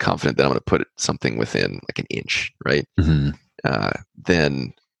 100% confident that I'm going to put something within like an inch, right? Mm-hmm.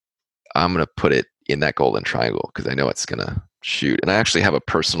 Then I'm going to put it in that golden triangle because I know it's going to shoot. And I actually have a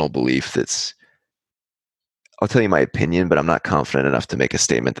personal belief I'll tell you my opinion, but I'm not confident enough to make a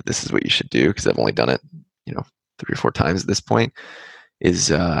statement that this is what you should do, because I've only done it, 3 or 4 times at this point, is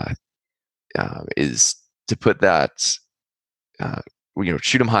to put that,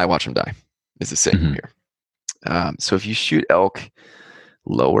 shoot them high, watch them die, is the saying here. So if you shoot elk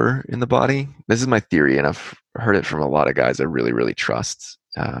lower in the body, this is my theory, and I've heard it from a lot of guys I really, really trust.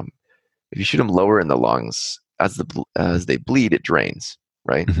 If you shoot them lower in the lungs, as they bleed, it drains,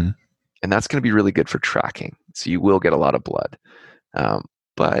 right? Mm-hmm. And that's going to be really good for tracking. So you will get a lot of blood,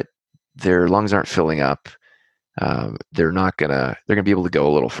 but their lungs aren't filling up. They're going to be able to go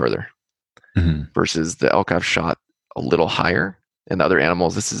a little further, versus the elk I've shot a little higher, and the other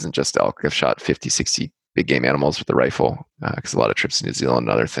animals. This isn't just elk. I've shot 50, 60 big game animals with the rifle, because a lot of trips to New Zealand and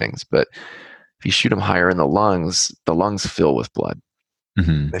other things. But if you shoot them higher in the lungs fill with blood.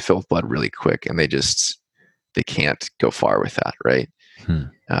 Mm-hmm. They fill with blood really quick, and they can't go far with that, right?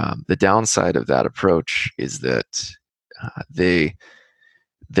 The downside of that approach is that they're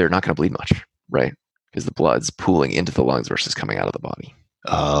not going to bleed much, right? Because the blood's pooling into the lungs versus coming out of the body.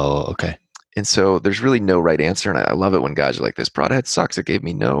 Oh, okay. And so there's really no right answer. And I love it when guys are like, this broadhead sucks. It gave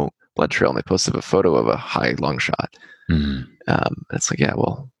me no blood trail. And they posted a photo of a high lung shot. It's like, yeah,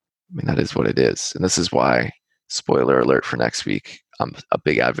 well, that is what it is. And this is why, spoiler alert for next week, I'm a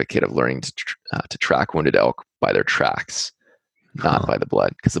big advocate of learning to track wounded elk by their tracks, not by the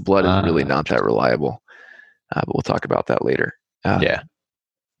blood, because the blood is really not that reliable. But we'll talk about that later.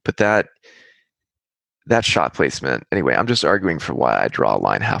 But that shot placement, anyway, I'm just arguing for why I draw a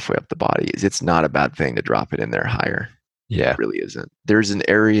line halfway up the body. It's not a bad thing to drop it in there higher. Yeah, it really isn't. There's an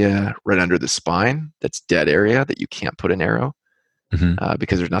area right under the spine that's dead area that you can't put an arrow,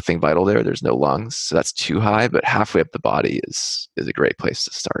 because there's nothing vital there. There's no lungs, so that's too high. But halfway up the body is a great place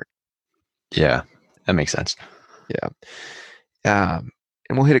to start. Yeah, that makes sense. Yeah.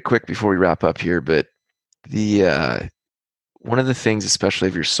 And we'll hit it quick before we wrap up here, but one of the things, especially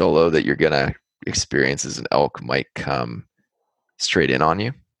if you're solo, that you're gonna experience is an elk might come straight in on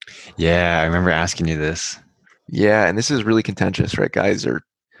you. Yeah, I remember asking you this. Yeah, and this is really contentious, right? Guys are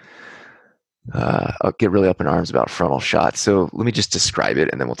I'll get really up in arms about frontal shots. So let me just describe it,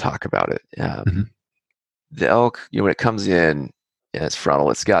 and then we'll talk about it. The elk, when it comes in and it's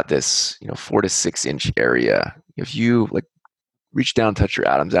frontal, it's got this 4 to 6 inch area. If you reach down, touch your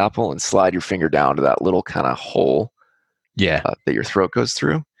Adam's apple, and slide your finger down to that little kind of hole, that your throat goes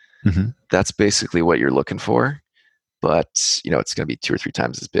through, that's basically what you're looking for. But it's going to be 2 or 3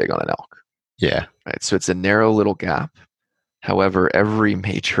 times as big on an elk. Yeah. Right. So it's a narrow little gap. However, every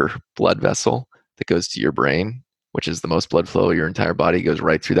major blood vessel that goes to your brain, which is the most blood flow of your entire body, goes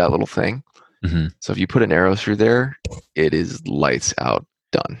right through that little thing. So if you put an arrow through there, it is lights out,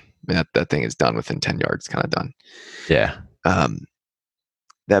 done. That thing is done within 10 yards, kind of done. Yeah.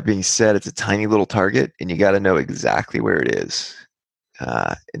 That being said, it's a tiny little target, and you got to know exactly where it is.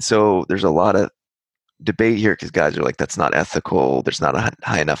 And so there's a lot of debate here, because guys are like, that's not ethical. There's not a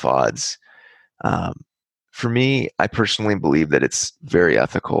high enough odds. For me, I personally believe that it's very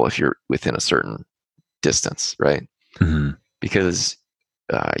ethical if you're within a certain distance, right? Because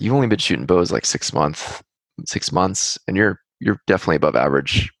you've only been shooting bows like 6 months, and you're definitely above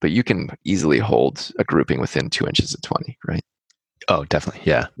average, but you can easily hold a grouping within 2 inches of 20, right? Oh, definitely.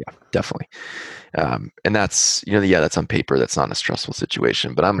 Yeah, definitely. And that's that's on paper. That's not a stressful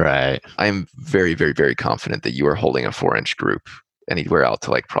situation, but I'm very, very, very confident that you are holding a 4-inch group anywhere out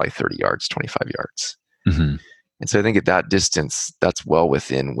to probably 30 yards, 25 yards. And so I think at that distance, that's well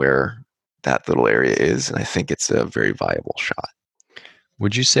within where that little area is. And I think it's a very viable shot.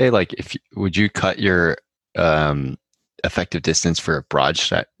 Would you say like would you cut your um, effective distance for a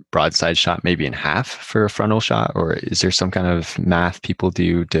broadside shot maybe in half for a frontal shot, or is there some kind of math people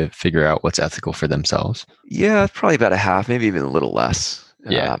do to figure out what's ethical for themselves? Yeah, probably about a half, maybe even a little less.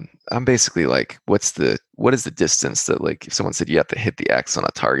 Yeah. I'm basically like, what is the distance that, like, if someone said you have to hit the X on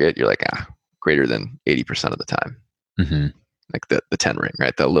a target, you're like, greater than 80% of the time. Mm-hmm. Like the 10 ring,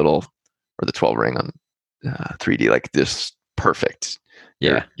 right? The little, or the 12 ring on 3D, like this perfect.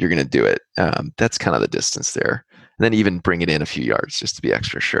 Yeah. You're going to do it. That's kind of the distance there. And then even bring it in a few yards just to be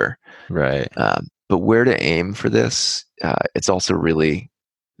extra sure. Right. But where to aim for this, it's also really,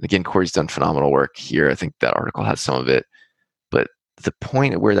 again, Corey's done phenomenal work here. I think that article has some of it. But the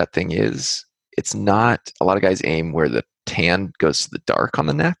point of where that thing is, it's not, a lot of guys aim where the tan goes to the dark on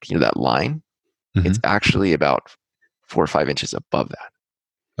the neck, that line. Mm-hmm. It's actually about 4 or 5 inches above that.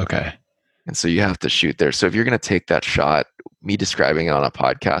 Okay. And so you have to shoot there. So if you're going to take that shot, me describing it on a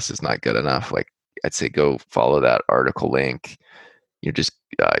podcast is not good enough. Like, I'd say go follow that article link. Just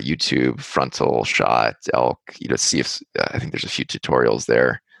YouTube frontal shot elk. See if I think there's a few tutorials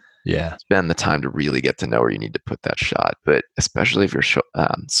there. Yeah. Spend the time to really get to know where you need to put that shot. But especially if you're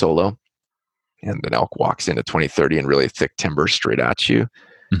solo and an elk walks into 20-30 and really thick timber straight at you,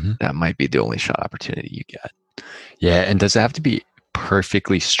 mm-hmm. that might be the only shot opportunity you get. Yeah. And does it have to be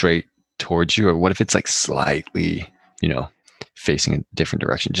perfectly straight towards you? Or what if it's like slightly, facing a different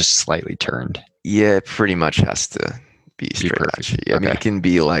direction, just slightly turned? Yeah, it pretty much has to be straight at you. Yeah, okay. I mean, it can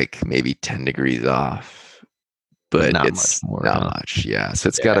be like maybe 10 degrees off, but it's not much. Yeah. So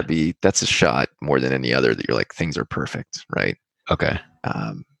it's got to be, that's a shot more than any other that you're like, things are perfect, right? Okay.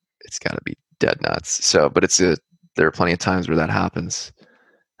 It's got to be dead nuts. So, but there are plenty of times where that happens.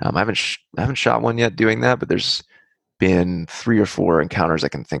 I haven't shot one yet doing that, but there's been 3 or 4 encounters I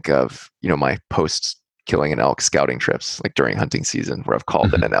can think of, my post killing an elk scouting trips, like during hunting season, where I've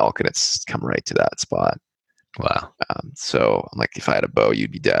called in an elk and it's come right to that spot. Wow. So I'm like, if I had a bow,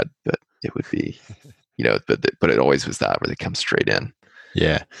 you'd be dead, but it would be, but it always was that where they come straight in.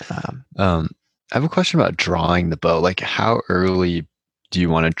 Yeah. I have a question about drawing the bow. Like, how early do you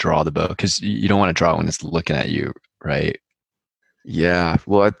want to draw the bow? Because you don't want to draw it when it's looking at you, right? Yeah.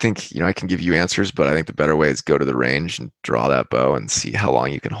 Well, I think, I can give you answers, but I think the better way is go to the range and draw that bow and see how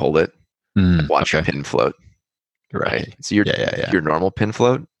long you can hold it. And watch your pin float. Right. So your normal pin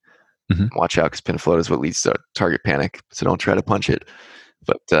float, watch out, because pin float is what leads to target panic. So don't try to punch it,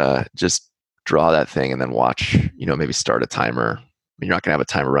 but just draw that thing and then watch, maybe start a timer. I mean, you're not going to have a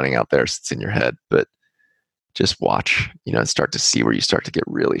timer running out there, so it's in your head, but just watch, and start to see where you start to get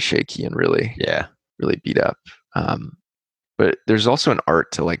really shaky and really beat up. But there's also an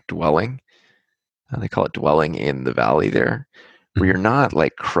art to like dwelling. They call it dwelling in the valley there, where you're not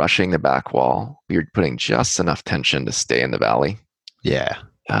like crushing the back wall. You're putting just enough tension to stay in the valley. Yeah.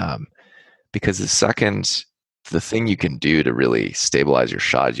 Because the thing you can do to really stabilize your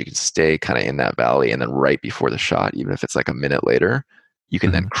shot is you can stay kind of in that valley, and then right before the shot, even if it's like a minute later, you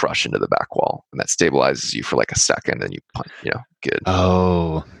can then crush into the back wall, and that stabilizes you for like a second, and you punch, good.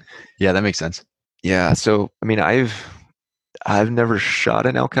 Oh, yeah, that makes sense. Yeah. So, I mean, I've never shot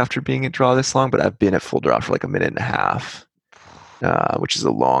an elk after being at draw this long, but I've been at full draw for like a minute and a half. Which is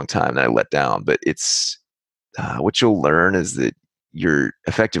a long time that I let down. But it's what you'll learn is that your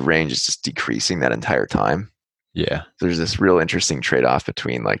effective range is just decreasing that entire time. Yeah. There's this real interesting trade-off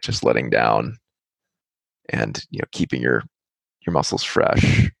between like just letting down and keeping your muscles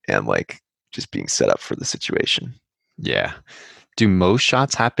fresh and like just being set up for the situation. Yeah. Do most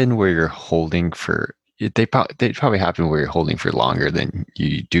shots happen where you're holding for? They probably happen where you're holding for longer than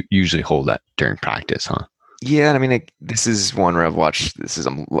you do usually hold that during practice, huh? Yeah, I mean, this is one where I'm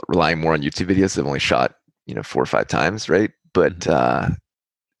relying more on YouTube videos. I've only shot, 4 or 5 times, right? But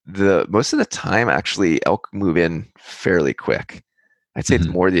the most of the time, actually, elk move in fairly quick. I'd say it's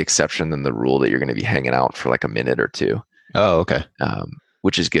more the exception than the rule that you're going to be hanging out for like a minute or 2. Oh, okay.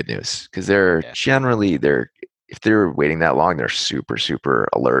 Which is good news, because they're generally, if they're waiting that long, they're super, super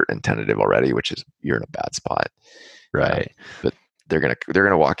alert and tentative already, which is, you're in a bad spot. Right. But they're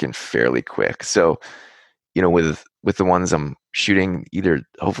gonna walk in fairly quick. So, with the ones I'm shooting, either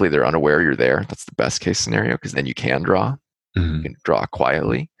hopefully they're unaware you're there. That's the best case scenario, because then you can draw. You can draw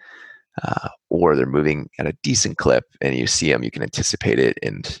quietly, or they're moving at a decent clip, and you see them, you can anticipate it.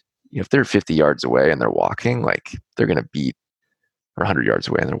 And if they're 50 yards away and they're walking, like they're gonna beat, or 100 yards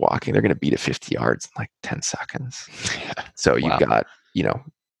away and they're walking, they're gonna beat at 50 yards in like 10 seconds. So you've got,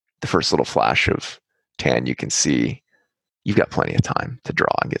 the first little flash of tan, you can see you've got plenty of time to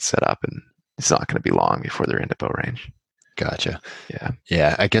draw and get set up and it's not going to be long before they're into bow range. Gotcha. Yeah.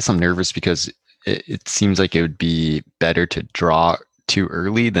 Yeah. I guess I'm nervous because it seems like it would be better to draw too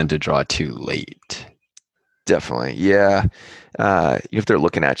early than to draw too late. Definitely. Yeah. If they're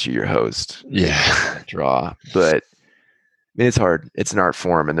looking at you, you're hosed. Yeah. Draw. But I mean, it's hard. It's an art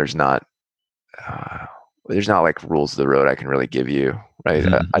form, and there's not like rules of the road I can really give you, right?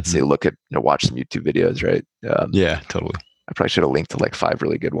 I'd say look at, watch some YouTube videos, right? Yeah, totally. I probably should have linked to like 5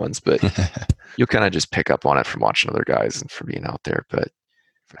 really good ones, but you'll kind of just pick up on it from watching other guys and from being out there. But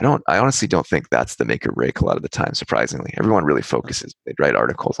I honestly don't think that's the make or break a lot of the time, surprisingly. Everyone really focuses. They write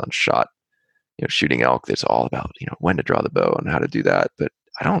articles on shot, shooting elk. That's all about, when to draw the bow and how to do that. But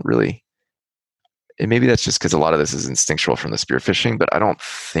I don't really, and maybe that's just because a lot of this is instinctual from the spearfishing, but I don't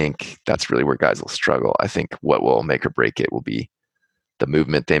think that's really where guys will struggle. I think what will make or break it will be the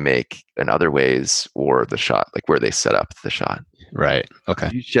movement they make in other ways, or the shot, like where they set up the shot. Right. Okay.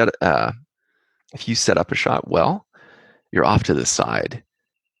 If you set up a shot well, you're off to the side,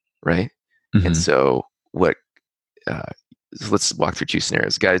 right? And so let's walk through 2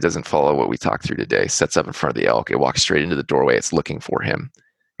 scenarios. The guy doesn't follow what we talked through today, sets up in front of the elk, it walks straight into the doorway, it's looking for him,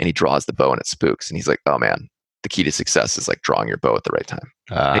 and he draws the bow and it spooks. And he's like, oh man, the key to success is like drawing your bow at the right time.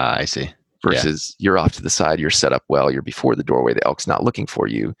 I see. Versus you're off to the side, you're set up well, you're before the doorway, the elk's not looking for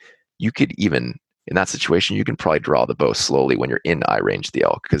you. You could even, in that situation, you can probably draw the bow slowly when you're in eye range of the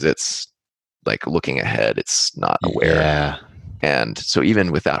elk, because it's like looking ahead, it's not aware. Yeah. And so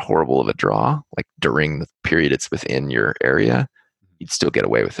even with that horrible of a draw, like during the period it's within your area, you'd still get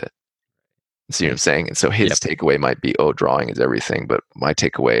away with it. See what I'm saying? And so his takeaway might be, oh, drawing is everything. But my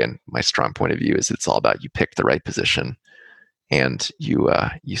takeaway and my strong point of view is it's all about you pick the right position and you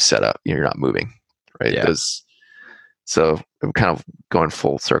set up, you're not moving, right? Yeah. So I'm kind of going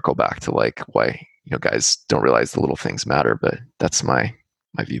full circle back to like why, guys don't realize the little things matter, but that's my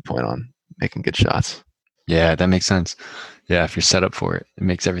viewpoint on making good shots. Yeah, that makes sense. Yeah, if you're set up for it, it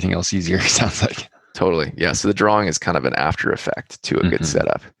makes everything else easier, sounds like. Totally. Yeah. So the drawing is kind of an after effect to a good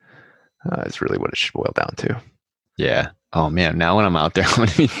setup. Is really what it should boil down to. Yeah. Oh man, now when I'm out there, I'm going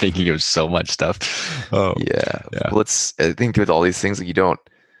to be thinking of so much stuff. Oh yeah. Well, I think with all these things, like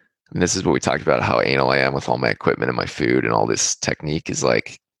this is what we talked about, how anal I am with all my equipment and my food and all this technique, is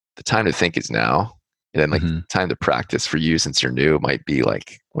like the time to think is now. And then like time to practice for you, since you're new, might be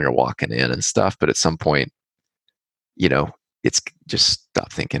like when you're walking in and stuff. But at some point, it's just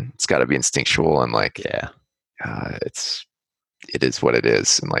stop thinking. It's got to be instinctual and like, it is what it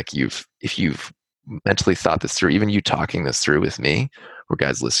is. And like if you've mentally thought this through, even you talking this through with me, or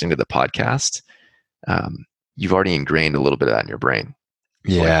guys listening to the podcast, you've already ingrained a little bit of that in your brain.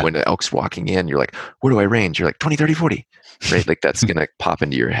 Yeah. Like when the elk's walking in, you're like, where do I range? You're like 20, 30, 40, right? Like that's going to pop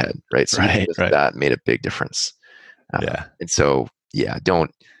into your head, right? So that made a big difference. And so,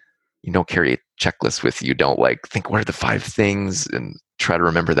 don't carry a checklist with you. Don't like think, what are the 5 things, and try to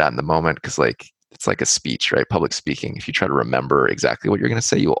remember that in the moment. Cause like, it's like a speech, right? Public speaking. If you try to remember exactly what you're going to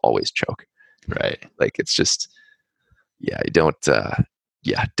say, you'll always choke. Right. Like it's just, don't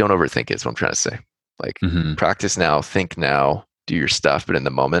overthink it is what I'm trying to say. Like practice now, think now, do your stuff, but in the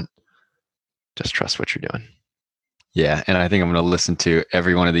moment, just trust what you're doing. Yeah, and I think I'm going to listen to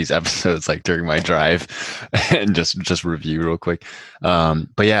every one of these episodes like during my drive and just review real quick.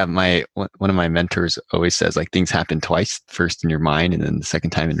 But yeah, one of my mentors always says like things happen twice, first in your mind and then the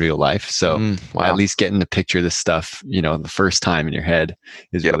second time in real life. So at least getting to picture this stuff, the first time in your head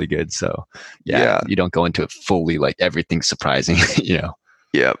is really good. So you don't go into it fully like everything's surprising,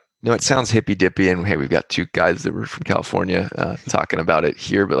 Yep. No, it sounds hippy dippy, and hey, we've got 2 guys that were from California talking about it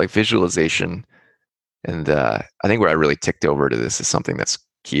here, but like visualization. And I think where I really ticked over to this is something that's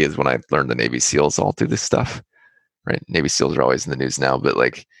key is when I learned the Navy SEALs all do this stuff, right? Navy SEALs are always in the news now, but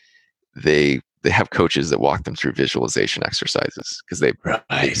like they have coaches that walk them through visualization exercises because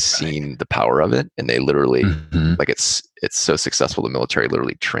they've seen the power of it, and they literally like it's so successful. The military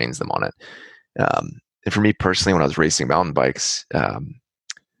literally trains them on it. And for me personally, when I was racing mountain bikes,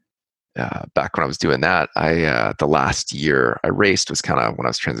 back when I was doing that, the last year I raced was kind of when I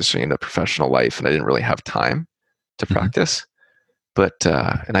was transitioning into professional life, and I didn't really have time to practice. But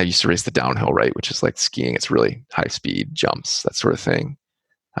and I used to race the downhill, right, which is like skiing. It's really high speed jumps, that sort of thing.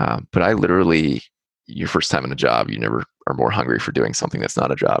 But I literally, your first time in a job, you never are more hungry for doing something that's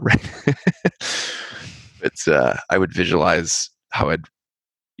not a job, right? It's I would visualize how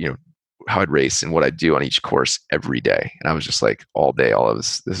I'd race and what I'd do on each course every day. And I was just like all day,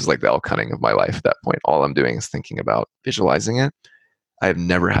 this is like the elk hunting of my life at that point. All I'm doing is thinking about visualizing it. I have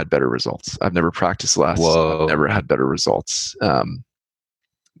never had better results. I've never practiced less. I've never had better results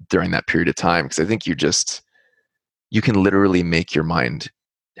during that period of time. Because I think you can literally make your mind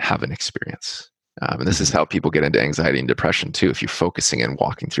have an experience. And this is how people get into anxiety and depression too. If you're focusing and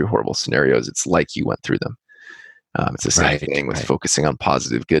walking through horrible scenarios, it's like you went through them. It's the same thing with focusing on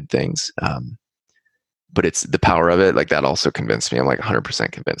positive, good things. But it's the power of it. Like that also convinced me. I'm like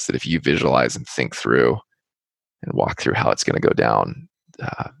 100% convinced that if you visualize and think through and walk through how it's going to go down,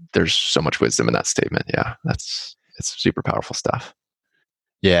 there's so much wisdom in that statement. Yeah, it's super powerful stuff.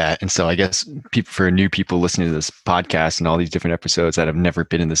 Yeah. And so I guess for new people listening to this podcast and all these different episodes that have never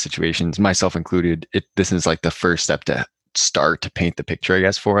been in the situations, myself included, this is like the first step to start to paint the picture, I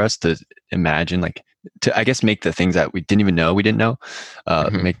guess, for us to imagine, like, to, I guess, make the things that we didn't know,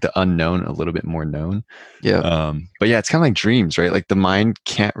 make the unknown a little bit more known. Yeah. But yeah, it's kind of like dreams, right? Like the mind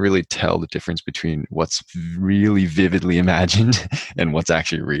can't really tell the difference between what's really vividly imagined and what's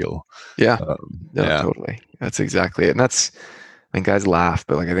actually real. Yeah. Totally. That's exactly it. And I mean, guys laugh,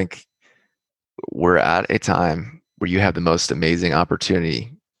 but like, I think we're at a time where you have the most amazing opportunity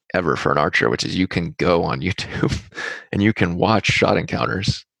ever for an archer, which is you can go on YouTube and you can watch shot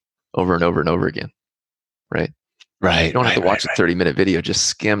encounters over and over and over again. Right. Right. You don't have to watch a 30-minute video, just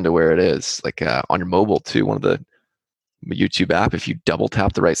skim to where it is. Like on your mobile too, one of the YouTube app, if you double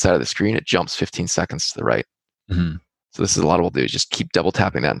tap the right side of the screen, it jumps 15 seconds to the right. Mm-hmm. So this is a lot of what we'll do is just keep double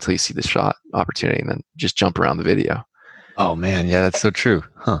tapping that until you see the shot opportunity and then just jump around the video. Oh man. Yeah, that's so true.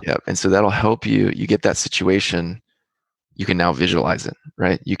 Huh. Yeah. And so that'll help you get that situation. You can now visualize it,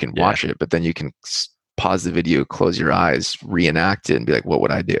 right? You can watch it, but then you can pause the video, close your eyes, reenact it and be like, what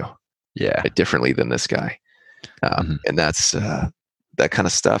would I do? Yeah. Differently than this guy. And that's, that kind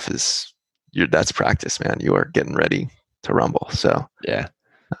of stuff that's practice, man. You are getting ready to rumble. So yeah,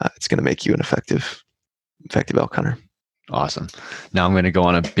 it's going to make you an effective elk hunter. Awesome. Now I'm going to go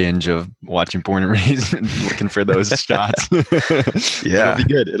on a binge of watching Born and Raised and looking for those shots. Yeah.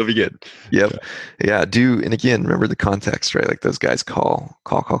 It'll be good. Yep. Yeah. And again, remember the context, right? Like those guys call.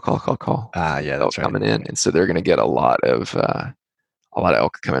 Yeah. That's right. Coming in. And so they're going to get a lot of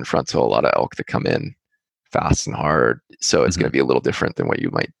elk come in frontal, a lot of elk that come in fast and hard. So it's going to be a little different than what you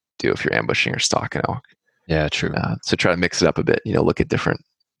might do if you're ambushing or stalking elk. Yeah, true. So try to mix it up a bit, look at different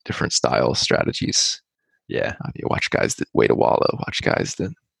styles, strategies. Yeah. You watch guys that wait a wallow, watch guys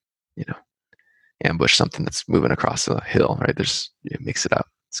that, ambush something that's moving across a hill, right? Mix it up.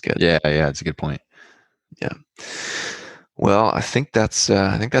 It's good. Yeah. It's a good point. Yeah. Well, I think that's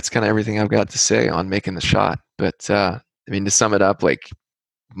kind of everything I've got to say on making the shot. But I mean, to sum it up, like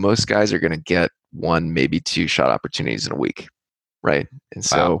most guys are going to get 1, maybe 2 shot opportunities in a week, right? And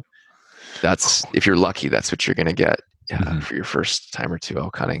so that's, if you're lucky, that's what you're going to get for your first time or two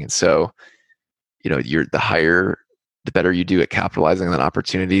elk hunting. And so, the better you do at capitalizing on that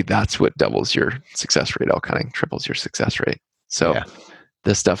opportunity, that's what doubles your success rate elk hunting, triples your success rate. So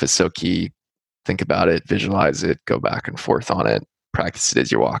this stuff is so key. Think about it, visualize it, go back and forth on it, practice it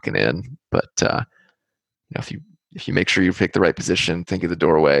as you're walking in. But if you make sure you pick the right position, think of the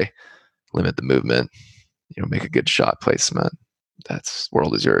doorway, limit the movement, make a good shot placement, that's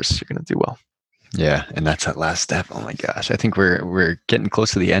world is yours. You're going to do well. Yeah, and that's that last step. Oh my gosh, I think we're getting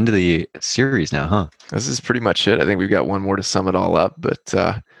close to the end of the series now, huh? This is pretty much it. I think we've got one more to sum it all up, but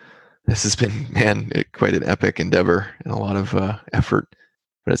this has been, quite an epic endeavor and a lot of effort.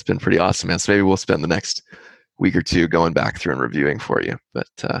 But it's been pretty awesome, man. So maybe we'll spend the next week or two going back through and reviewing for you. But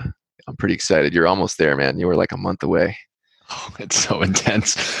I'm pretty excited. You're almost there, man. You were like a month away. Oh, it's so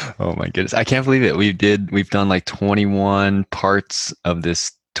intense. Oh my goodness. I can't believe it. We've done like 21 parts of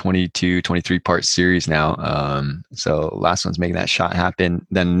this 22, 23 part series now. So last one's making that shot happen.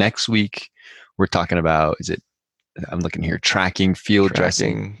 Then next week we're talking about, I'm looking here, tracking, field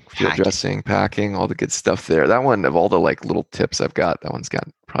dressing, packing, all the good stuff there. That one, of all the like little tips I've got, that one's got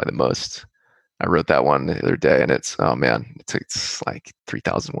probably the most. I wrote that one the other day and it's like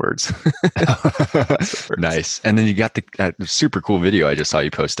 3,000 words. Nice. And then you got the super cool video I just saw you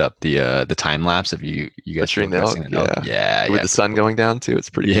post up, the time lapse of you guys shooting the elk. Yeah. With the sun going down too.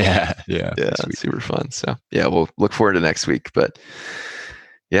 It's pretty cool. Yeah. It's super fun. So yeah, we'll look forward to next week. But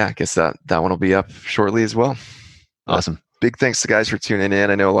yeah, I guess that one will be up shortly as well. Awesome. Big thanks to guys for tuning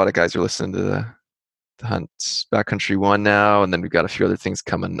in. I know a lot of guys are listening to the Hunt Backcountry 1 now, and then we've got a few other things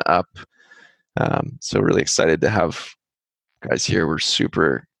coming up. So really excited to have guys here. We're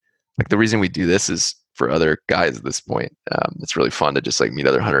super, like, the reason we do this is for other guys at this point. It's really fun to just like meet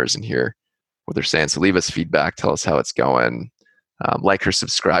other hunters and hear what they're saying. So leave us feedback, tell us how it's going. Like or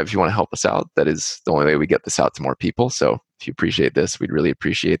subscribe if you want to help us out. That is the only way we get this out to more people. So if you appreciate this, we'd really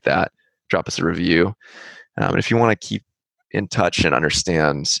appreciate that. Drop us a review. And if you want to keep in touch and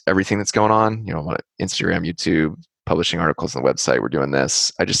understand everything that's going on, Instagram, YouTube, publishing articles on the website, we're doing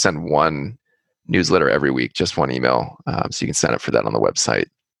this. I just send one newsletter every week, just one email. So you can sign up for that on the website.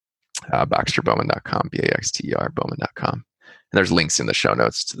 BaxterBowman.com, BAXTER Bowman.com. And there's links in the show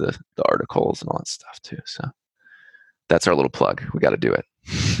notes to the articles and all that stuff too. So that's our little plug. We got to do it.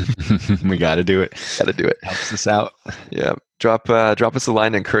 We got to do it. Got to do it. Helps us out. Yeah. Drop us a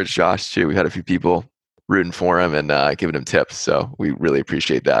line to encourage Josh too. We had a few people rooting for him and giving him tips. So we really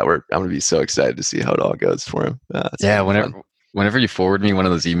appreciate that. I'm going to be so excited to see how it all goes for him. Yeah. Whenever you forward me one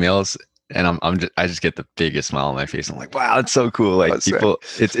of those emails, and I just get the biggest smile on my face. I'm like, wow, it's so cool. Like people,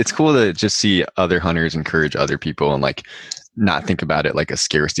 it's cool to just see other hunters encourage other people and like not think about it like a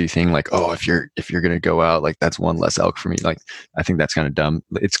scarcity thing. Like, oh, if you're gonna go out, like that's one less elk for me. Like, I think that's kind of dumb.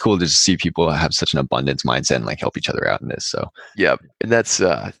 It's cool to just see people have such an abundance mindset and like help each other out in this. So yeah, and that's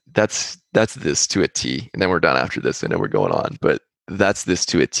this to a T. And then we're done after this. I know we're going on, but that's this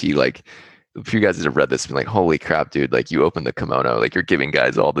to a T. Like, if you guys have read this, been like, holy crap, dude, like you open the kimono, like you're giving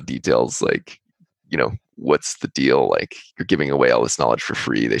guys all the details, like, what's the deal? Like you're giving away all this knowledge for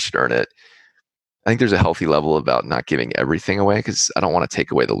free. They should earn it. I think there's a healthy level about not giving everything away because I don't want to take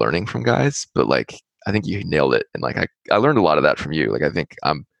away the learning from guys, but like, I think you nailed it. And like, I learned a lot of that from you. Like, I think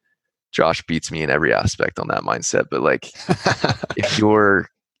Josh beats me in every aspect on that mindset, but like if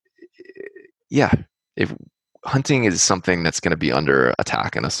hunting is something that's going to be under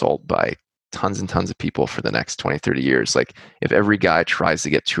attack and assault by tons and tons of people for the next 20, 30 years. Like if every guy tries to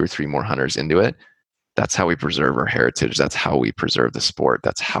get 2 or 3 more hunters into it, that's how we preserve our heritage. That's how we preserve the sport.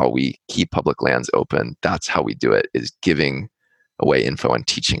 That's how we keep public lands open. That's how we do it, is giving away info and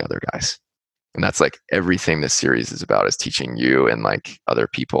teaching other guys. And that's like everything this series is about, is teaching you and like other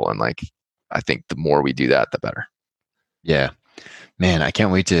people. And like, I think the more we do that, the better. Yeah, man, I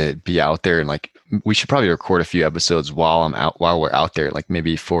can't wait to be out there. And like, we should probably record a few episodes while we're out there, like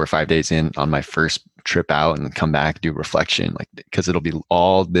maybe 4 or 5 days in on my first trip out, and come back, do reflection, like, because it'll be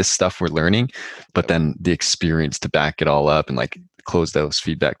all this stuff we're learning, but then the experience to back it all up and like close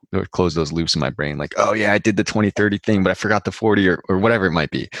those loops in my brain. Like, oh yeah, I did the 20-30 thing, but I forgot the 40 or whatever it might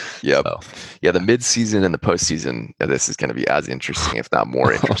be. Yeah. So. Yeah. The mid-season and the post-season, this is going to be as interesting, if not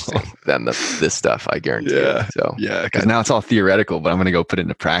more interesting than this stuff, I guarantee. Yeah. You. So yeah, because now it's all theoretical, but I'm going to go put it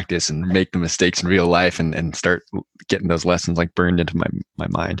into practice and make the mistakes in real life and start getting those lessons like burned into my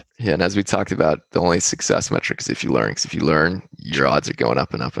mind. Yeah. And as we talked about, the only success metric is if you learn, because if you learn, your odds are going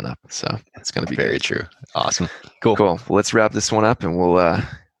up and up and up. So it's going to be very true. Awesome. Cool. Well, let's wrap this one up, and we'll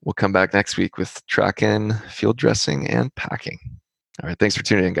come back next week with tracking, field dressing, and packing. All right. Thanks for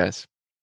tuning in, guys.